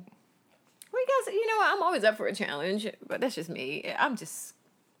 Well, because, I'm always up for a challenge, but that's just me. I'm just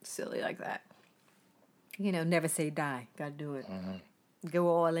silly like that. Never say die. Gotta do it. Mm-hmm. Go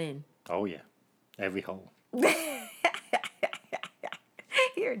all in. Oh, yeah. Every hole.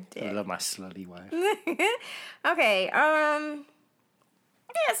 You're dead. I love my slutty wife. Okay, yeah,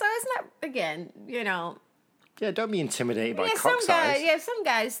 so it's not, again, Yeah, don't be intimidated by cock some size. Some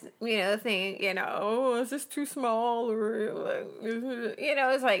guys, think, oh, is this too small? Or,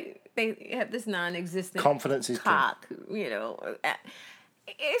 it's like they have this non-existent Confidence is cock,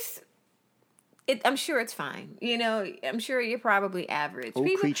 I'm sure it's fine. I'm sure you're probably average. All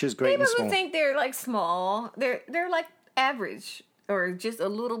creatures great and small. People who think they're like small, they're like average or just a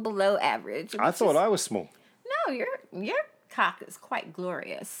little below average. I thought I was small. No, your cock is quite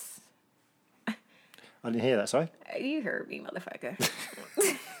glorious. I didn't hear that, sorry. You heard me, motherfucker.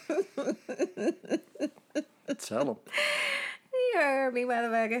 Tell them. You heard me,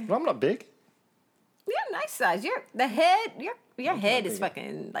 motherfucker. Well, I'm not big. You're nice size. Your head is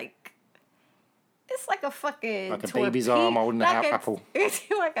fucking like, it's like a fucking Like a baby's arm holding an apple. It's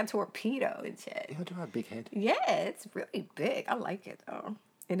like a torpedo and shit. Yeah, I do have a big head. Yeah, it's really big. I like it though.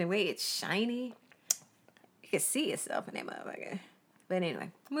 And the way it's shiny, you can see yourself in that motherfucker. But anyway,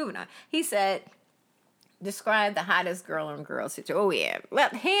 moving on. He said, describe the hottest girl on girl situation. Oh yeah, well,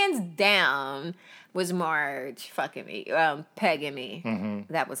 hands down was Marge fucking me, pegging me.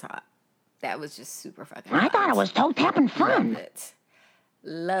 Mm-hmm. That was hot. That was just super fucking. I hot. thought it was toe-tapping fun.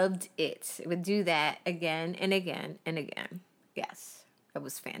 Loved it. It would do that again and again and again. Yes, it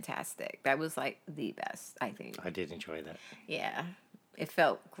was fantastic. That was like the best, I think. I did enjoy that. Yeah, it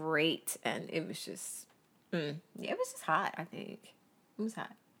felt great, and it was just, yeah, it was just hot. I think it was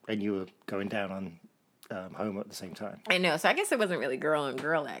hot. And you were going down on Homer at the same time. I know. So I guess it wasn't really girl on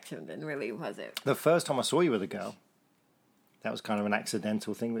girl action, then, really, was it? The first time I saw you with a girl, that was kind of an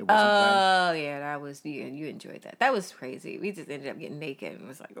accidental thing. It wasn't planned. Oh yeah, that was you enjoyed that. That was crazy. We just ended up getting naked and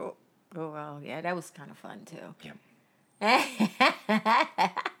was like, oh well, yeah, that was kind of fun too. Yeah.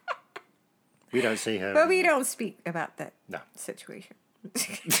 We don't see her. But we don't speak about that No. situation.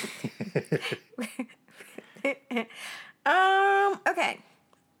 Okay.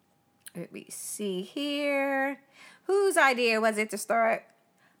 Let me see here. Whose idea was it to start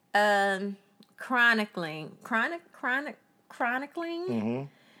chronicling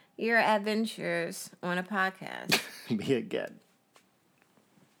your adventures on a podcast? Me again.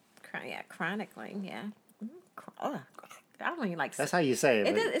 Chronicling, yeah. I don't even like. That's how you say it.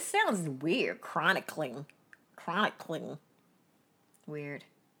 It, but it sounds weird. Chronicling. Weird.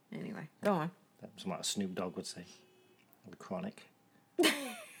 Anyway, go on. That's what Snoop Dogg would say. The chronic.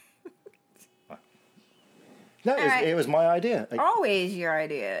 No, it was my idea. Always your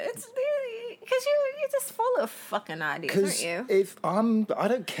idea. It's because you're just full of fucking ideas, aren't Because you? I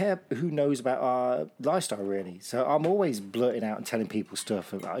don't care who knows about our lifestyle really. So I'm always blurting out and telling people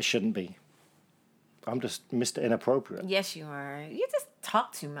stuff that I shouldn't be. I'm just Mr. Inappropriate. Yes, you are. You just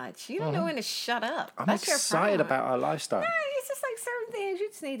talk too much. You don't know when to shut up. I'm That's your excited problem. about our lifestyle. No, it's just like certain things you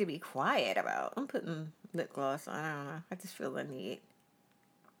just need to be quiet about. I'm putting lip gloss on. I don't know. I just feel the need.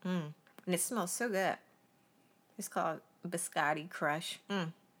 And it smells so good. It's called Biscotti Crush.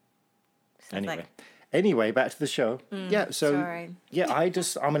 Anyway, back to the show. Yeah, so sorry. yeah,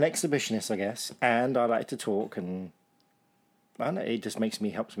 I'm an exhibitionist, I guess, and I like to talk, and I don't know, it just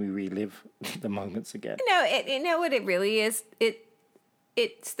helps me relive the moments again. You know what it really is?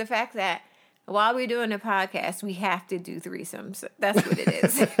 It's the fact that while we're doing the podcast, we have to do threesomes. That's what it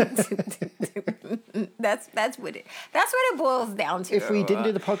is. that's what it boils down to. If we didn't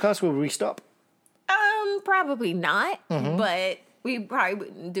do the podcast, will we stop? Probably not, but we probably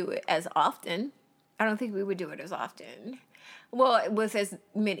wouldn't do it as often. I don't think we would do it as often. Well, with as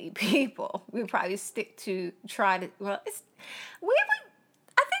many people, we would probably stick to I think we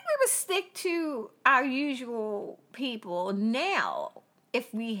would stick to our usual people now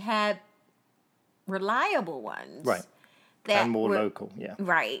if we had reliable ones. Right. That And more were- local, yeah.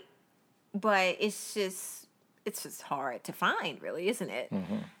 Right. But it's just hard to find, really, isn't it?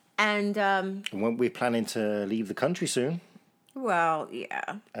 And, And when we're planning to leave the country soon, well, yeah.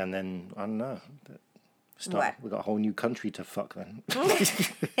 and then, I don't know, What? we got a whole new country to fuck then.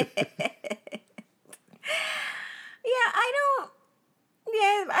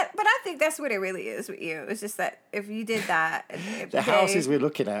 But I think that's what it really is with you. It's just that if you did that, The houses we're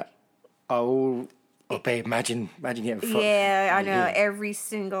looking at are all, oh babe, imagine getting fucked. yeah, I know Yeah. every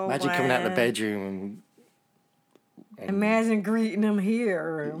single Imagine one. coming out of the bedroom and Imagine greeting them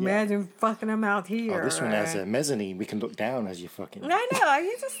here. Imagine fucking them out here. oh, this one has a mezzanine. We can look down as you fucking. I know.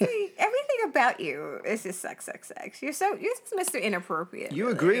 You just see everything about you is just sex. You're just Mr. Inappropriate. You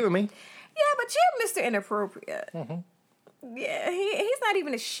really. agree with me? Yeah, but you're Mr. Inappropriate. Yeah, he's not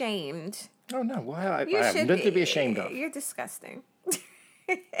even ashamed. Oh no, why? I You have should nothing to be ashamed of. You're disgusting.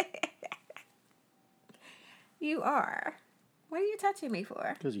 You are. What are you touching me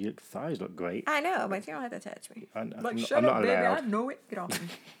for? Because your thighs look great. I know, but you don't have to touch me. I'm Like, not- shut I'm up, not baby. allowed. I know it. Get off me.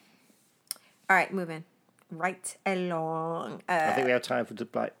 All right, moving right along. I think we have time for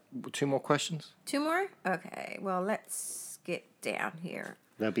like 2 more questions. 2 more? Okay. Well, let's get down here.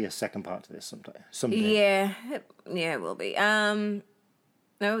 There'll be a second part to this someday. Yeah, it will be. Oh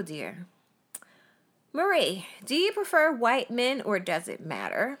dear. Marie, do you prefer white men or does it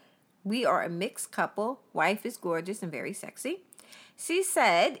matter? We are a mixed couple. Wife is gorgeous and very sexy. She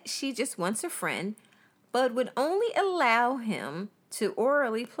said she just wants a friend, but would only allow him to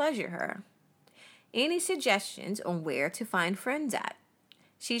orally pleasure her. Any suggestions on where to find friends at?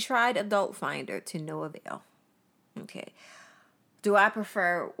 She tried Adult Finder to no avail. Okay. Do I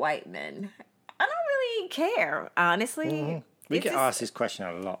prefer white men? I don't really care, honestly. We It's get just- asked this question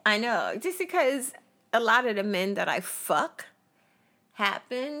a lot. I know. Just because a lot of the men that I fuck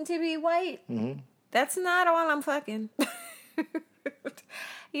happen to be white, that's not all I'm fucking.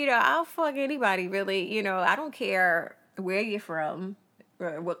 I'll fuck anybody, really. I don't care where you're from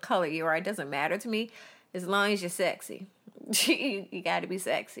or what color you are. It doesn't matter to me as long as you're sexy. You got to be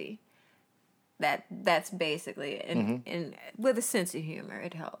sexy. That's basically it. And with a sense of humor,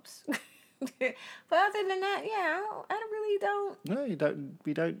 it helps. But other than that, yeah, I really don't. No, you don't.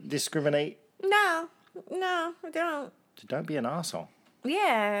 We don't discriminate. No, I don't. So don't be an arsehole.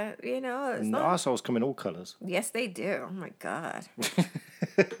 Yeah, it's And not. arseholes come in all colours. Yes, they do. Oh my god.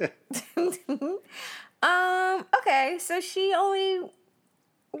 Okay, so she only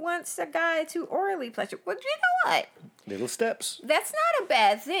wants a guy to orally pleasure. Well, you know what? Little steps. That's not a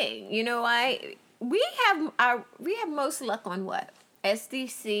bad thing. You know why? We have most luck on what?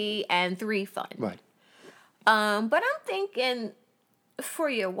 SDC and 3 Fun. Right. But I'm thinking for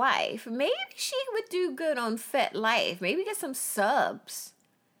your wife, maybe she would do good on Fet Life. Maybe get some subs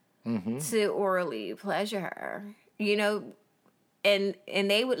to orally pleasure her. And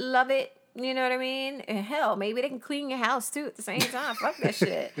they would love it. You know what I mean? And hell, maybe they can clean your house too at the same time. Fuck that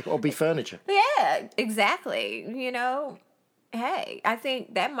shit. Or be furniture. Yeah, exactly. Hey, I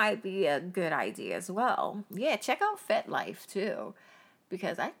think that might be a good idea as well. Yeah, check out Fet Life too.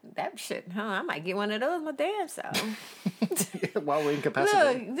 Because I might get one of those my damn self. While we're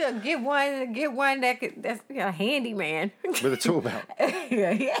incapacitated. Look, get one that's a handyman. With a tool belt.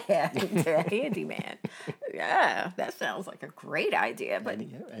 yeah, a handyman. Yeah, that sounds like a great idea. But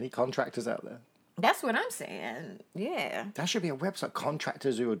Any contractors out there? that's what I'm saying. Yeah, That should be a website.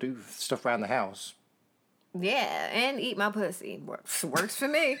 Contractors who will do stuff around the house. yeah, and eat my pussy works for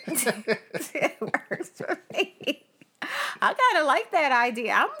me. It works for me. I kind of like that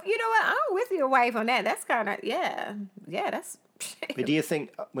idea. I'm with your wife on that. That's kind of yeah. That's. But do you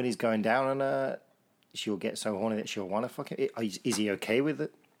think when he's going down on her, she'll get so horny that she'll want to fuck him? Is he okay with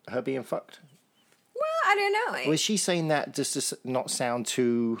it, her being fucked? Well, I don't know. Or is she saying that just to not sound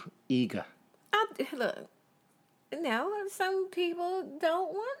too eager? Look, no, some people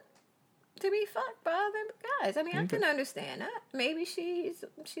don't want to be fucked by other guys. I mean, I can understand that. Maybe she's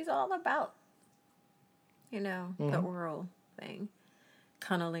all about, the oral thing,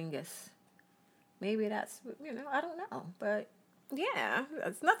 cunnilingus. Maybe that's, I don't know, but yeah,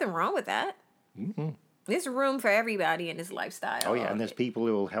 there's nothing wrong with that. There's room for everybody in this lifestyle. Oh yeah, and there's people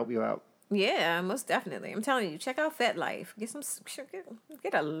who will help you out. Yeah, most definitely. I'm telling you, check out Fet Life.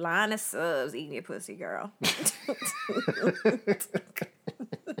 Get a line of subs eating your pussy, girl.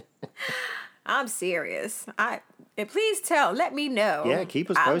 I'm serious. And please let me know. Yeah, keep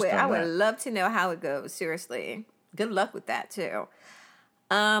us posted I on would that. love to know how it goes. Seriously, good luck with that too.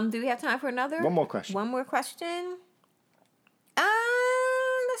 Do we have time for another? One more question. One more question.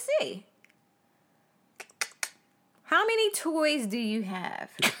 Let's see. How many toys do you have?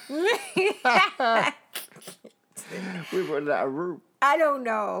 We've run out of room. I don't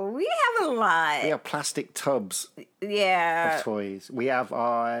know. We have a lot. We have plastic tubs Yeah. of toys. We have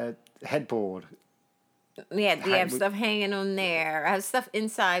our headboard. Yeah, we have stuff hanging on there. I have stuff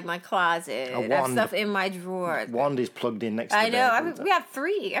inside my closet. I have wand. stuff in my drawer. Wand is plugged in next to I the know. bed. We have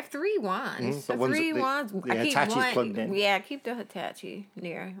 3. I have 3 wands. but one's- Three the- wands. the I keep Hitachi's one. plugged in. Yeah, I keep the Hitachi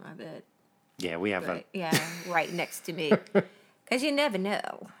near my bed. Yeah, we have But, yeah, right next to me. Because you never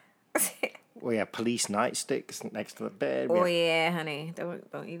know. we have police nightsticks next to the bed. We Oh have- yeah, honey.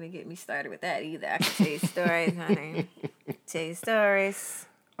 Don't even get me started with that either. I can tell you stories, honey. Tell you stories.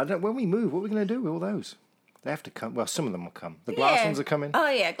 I don't. When we move, what are we going to do with all those? They have to come. Well, some of them will come. The glass ones are coming. Oh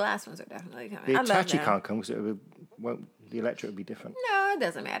yeah, glass ones are definitely coming. The I love Hitachi them. can't come because the electric would be different. No, it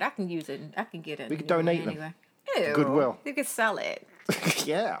doesn't matter. I can use it. I can get it. We could donate them. anyway. Ew. Goodwill. You could sell it.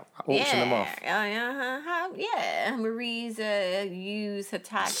 Yeah, auction them off. Yeah. Marie's used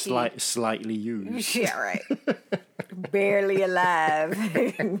Hitachi. Slightly used. Yeah, right. Barely alive.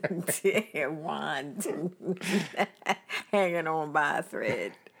 Wand. Hanging on by a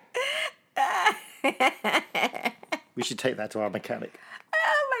thread. We should take that to our mechanic.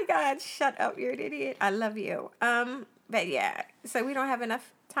 Oh my God! Shut up! You're an idiot. I love you. But yeah. So we don't have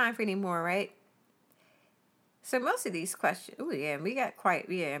enough time for any more, right? So most of these questions. Oh yeah, we got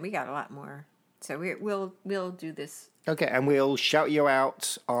a lot more. So we'll do this. Okay, and we'll shout you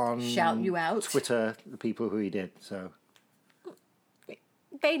out on Shout you out? Twitter, the people who he did. So,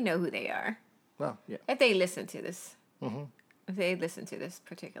 They know who they are. well, yeah. If they listen to this, if they listen to this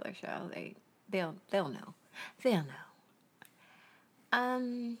particular show, They'll know. They'll know.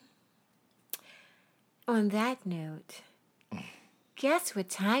 On that note, guess what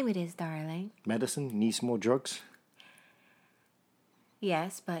time it is, darling? Medicine? Need some more drugs?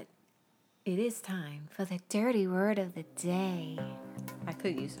 Yes, but it is time for the dirty word of the day. I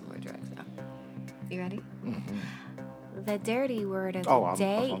could use some more drugs, though. You ready? Mm-hmm. The dirty word of the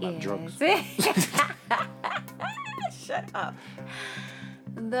day is... drugs. Shut up.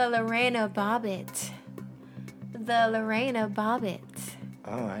 The Lorena Bobbitt. The Lorena Bobbitt.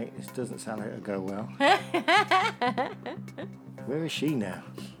 All right, this doesn't sound like it'll go well. Where is she now?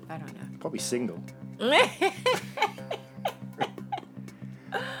 I don't know. Probably single.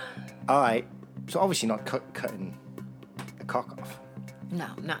 All right, so obviously not cutting a cock off. No,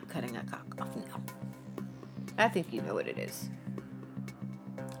 not cutting a cock off, no. I think you know what it is.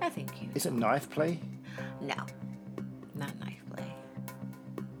 I think you know. Is it knife play? No, not knife play.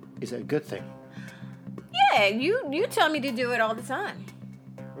 Is it a good thing? Yeah, you tell me to do it all the time.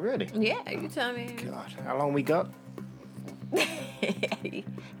 Really? Yeah, you tell me. God, how long we got?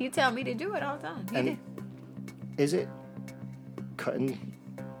 You tell me to do it all the time. You do. Is it cutting?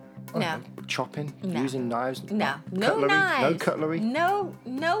 No. Chopping? No. Using knives? No. No cutlery? knives. No cutlery? No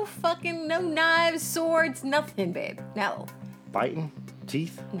knives, swords, nothing, babe. No. Biting?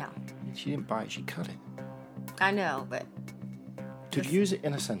 Teeth? No. She didn't bite, she cut it. I know, but... To use it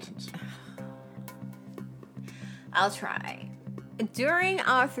in a sentence. I'll try. During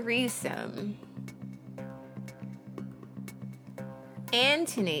our threesome,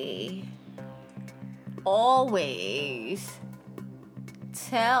 Anthony always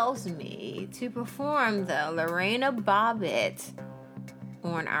tells me to perform the Lorena Bobbitt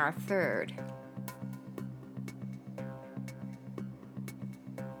on our third.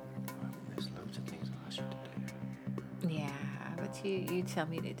 There's loads of things I should do. Yeah, but you tell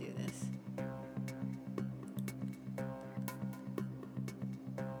me to do this.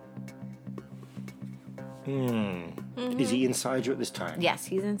 Is he inside you at this time? Yes,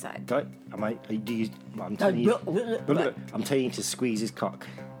 he's inside. I'm telling you. I'm telling you to squeeze his cock.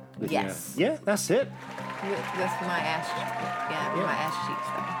 Yes. Yeah, that's it. With my ass, my ass cheeks,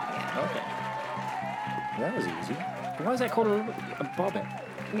 though. Yeah. Okay. That was easy. Why is that called a bobbit?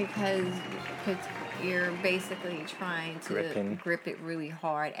 Because you're basically trying to grip it really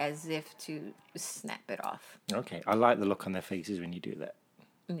hard as if to snap it off. Okay. I like the look on their faces when you do that.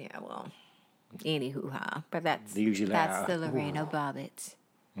 Yeah, well, anywho, but that's the Lorena Bobbitt.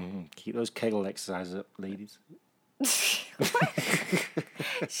 Keep those Kegel exercises up, ladies.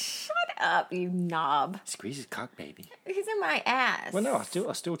 Shut up, you knob. Squeeze his cock, baby. He's in my ass. Well, no, I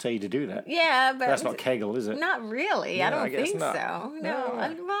still tell you to do that. Yeah, but that's not Kegel, is it? Not really. Yeah, I don't guess think not. so. No. No.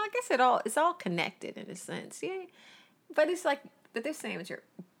 Well, I guess it's all connected in a sense. Yeah, but it's like, but they're saying it's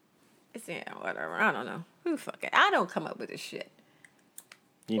whatever. I don't know. Who fuck it? I don't come up with this shit.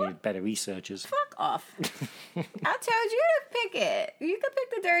 You need better researchers. Fuck off. I told you to pick it. You can pick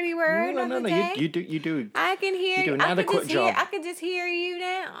the dirty word. No. You do. I can hear you. Do an adequate job. I can just hear you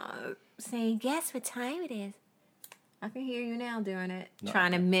now saying, "Guess what time it is." I can hear you now doing it,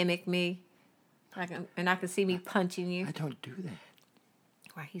 trying to mimic me. I can see me punching you. I don't do that.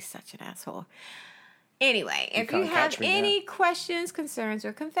 Why, he's such an asshole. Anyway, if you have any questions, concerns,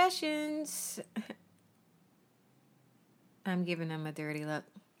 or confessions, I'm giving them a dirty look.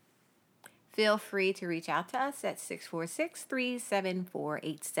 Feel free to reach out to us at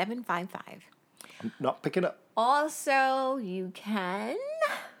 646-374-8755. I'm not picking up. Also, you can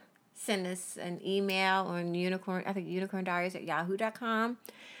send us an email on unicorndiaries@yahoo.com.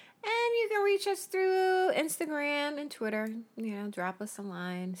 And you can reach us through Instagram and Twitter. Drop us a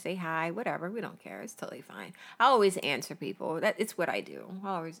line, say hi, whatever. We don't care. It's totally fine. I always answer people. It's what I do.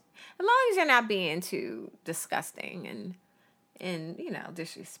 As long as you're not being too disgusting and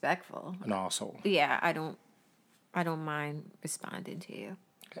disrespectful. An arsehole. Yeah, I don't mind responding to you.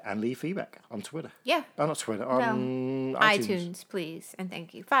 And leave feedback on Twitter. Yeah. Oh, not Twitter. On iTunes, please. And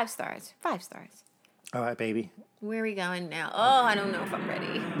thank you. 5 stars. 5 stars. All right, baby. Where are we going now? Oh, I don't know if I'm ready.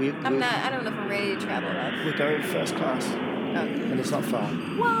 I don't know if I'm ready to travel up. We're going first class. Okay. And it's not far.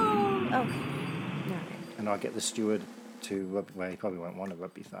 Whoa. Okay. All right. And I'll get the steward to rub. Well, he probably won't want to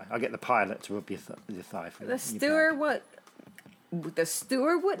rub your thigh. I'll get the pilot to rub your thigh for you. The steward what? The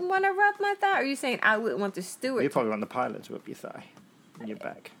steward wouldn't want to rub my thigh? Or are you saying I wouldn't want the steward? You probably want the pilot to rub your thigh and your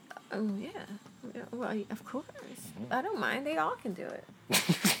back. Yeah. Well, of course. Mm-hmm. I don't mind. They all can do it.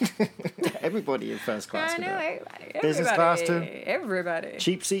 Everybody in first class. I know, everybody. Business class too? Everybody.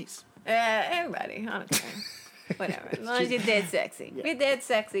 Cheap seats? Everybody. I don't care. Whatever. As long as you're dead sexy. Yeah. If you're dead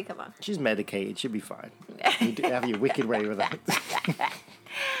sexy, come on. She's medicated. She'll be fine. You have your wicked way with that.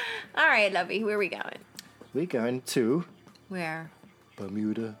 All right, lovey, where are we going? We're going to Where?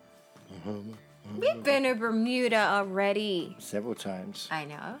 Bermuda. We've been to Bermuda already. Several times. I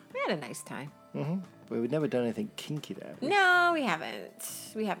know. We had a nice time. But we've never done anything kinky there. No, we haven't.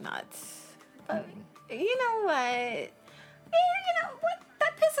 We have not. But you know what? What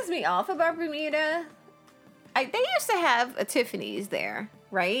that pisses me off about Bermuda? They used to have a Tiffany's there,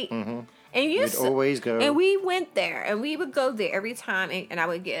 right? Mm-hmm. And We'd always go. And we went there, and we would go there every time, and I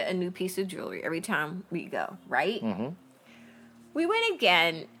would get a new piece of jewelry every time we go, right? Mm-hmm. We went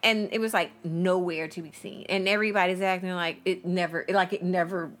again, and it was like nowhere to be seen, and everybody's acting like it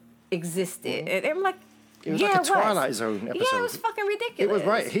never existed. And I'm like, it was like a Twilight Zone episode. Yeah, it was fucking ridiculous. It was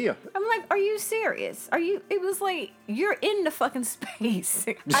right here. I'm like, are you serious? It was like, you're in the fucking space.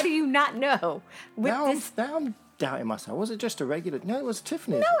 How do you not know? Now I'm doubting myself. Was it just a regular? No, it was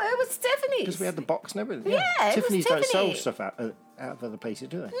Tiffany's. No, it was Tiffany's. Because we had the box and everything. Yeah, Tiffany's it was don't Tiffany. sell stuff out of other places,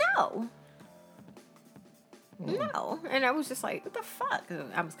 do they? No. No. And I was just like, what the fuck?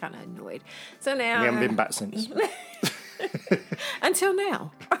 I was kind of annoyed. So now. We haven't been back since. Until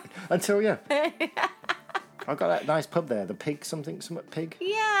now. Until, yeah. I got that nice pub there, the Pig something pig.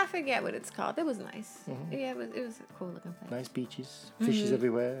 Yeah, I forget what it's called. It was nice. Yeah, it was a cool looking place. Nice beaches, fishes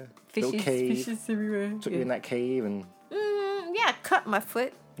everywhere, little cave. Fishes everywhere. Took you in that cave and Yeah, I cut my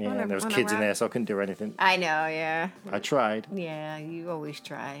foot. yeah, there was kids in there, so I couldn't do anything. I know, yeah. I tried, Yeah, you always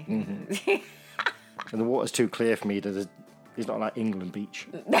try. and the water's too clear for me. It's not like England beach.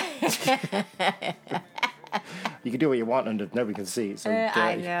 You can do what you want under, nobody can see. So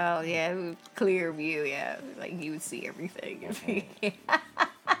I know, yeah. Clear view, yeah. Like you would see everything.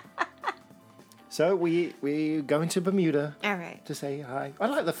 So we going to Bermuda All right. to say hi. I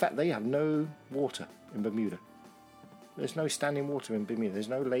like the fact they have no water in Bermuda. There's no standing water in Bermuda. There's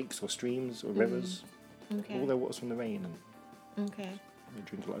no lakes or streams or rivers. Okay. All their water's from the rain, and Okay. they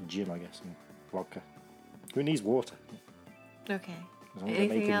drink a lot of gin, I guess, and vodka. Who needs water? Okay. As long as they're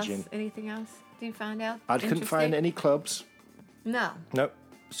Anything making else? gin. Anything else? Did you find out? I couldn't find Interesting? any clubs. No. Nope.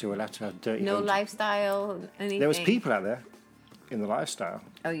 So we'll have to have dirty. No homes. lifestyle. Anything. There was people out there in the lifestyle.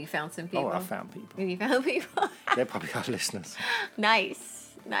 Oh, you found some people. Oh, I found people. You found people. They're probably our listeners. Nice.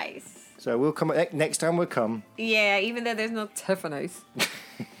 So we'll come next time. We'll come. Yeah, even though there's no Tiffany's.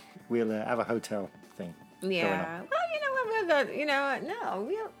 We'll have a hotel thing. Yeah. Well, you know what? We'll go. You know what? No,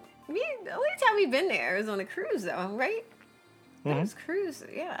 the only time we've been there is on a cruise, though, right? That was cruise.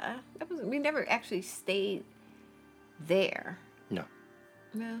 Yeah. We never actually stayed there. No.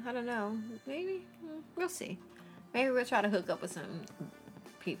 No, I don't know. Maybe we'll see. Maybe we'll try to hook up with some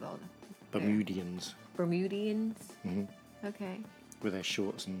people. Bermudians Bermudians. Okay. with their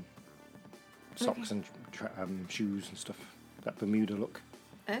shorts and socks and shoes and stuff. That Bermuda look.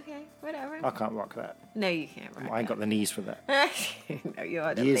 Okay. Whatever. I can't rock that. No, you can't. Rock I ain't got the knees for that. no, you don't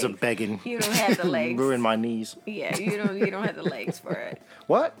have the Years legs. of begging. You don't have the legs. Ruin my knees. Yeah, you don't have the legs for it.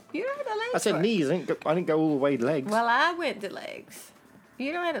 What? You don't have the legs. I said for knees. I didn't go all the way legs. It. Well, I went to legs.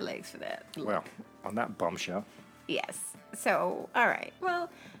 You don't have the legs for that. Well, on that bombshell. Yes. So, all right. Well,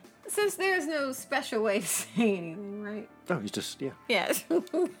 since there's no special way to say anything, right? Oh, it's just, yeah. Yes. I'm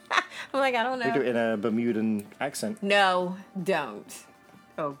like, I don't know. We do it in a Bermudan accent. No, don't.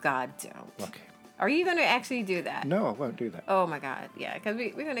 Oh, God, don't. Okay. Are you going to actually do that? No, I won't do that. Oh, my God. Yeah, because we're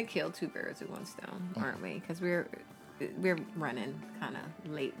going to kill two birds with one stone, aren't we? Because we're running kind of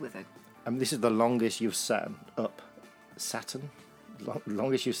late with it. This is the longest you've sat up. Saturn?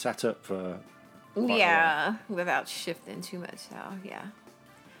 Longest you've sat up for quite a while. Yeah, without shifting too much. So, yeah.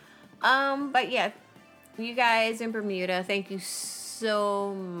 But yeah, you guys in Bermuda, thank you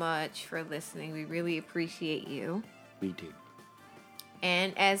so much for listening. We really appreciate you. We do.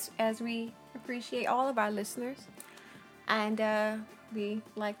 And as we appreciate all of our listeners. And we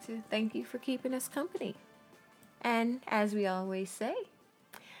like to thank you for keeping us company. And as we always say,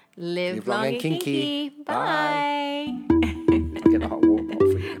 live long and kinky. Bye. Get a hot water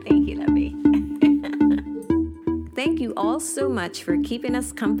bottle for you. Thank you, lovey. Thank you all so much for keeping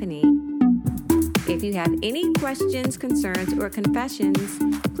us company. If you have any questions, concerns, or confessions,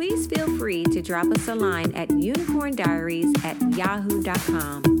 please feel free to drop us a line at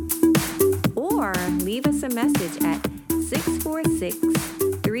unicorndiaries@yahoo.com or leave us a message at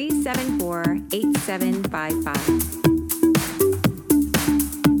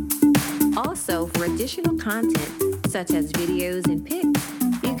 646-374-8755. Also, for additional content, such as videos and pics,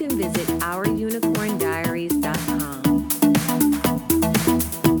 you can visit ourunicorndiaries.com.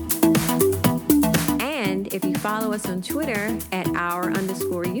 And if you follow us on Twitter at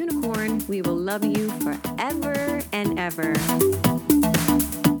 @our_unicorn, we will love you forever and ever.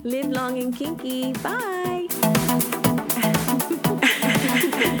 Live long and kinky. Bye.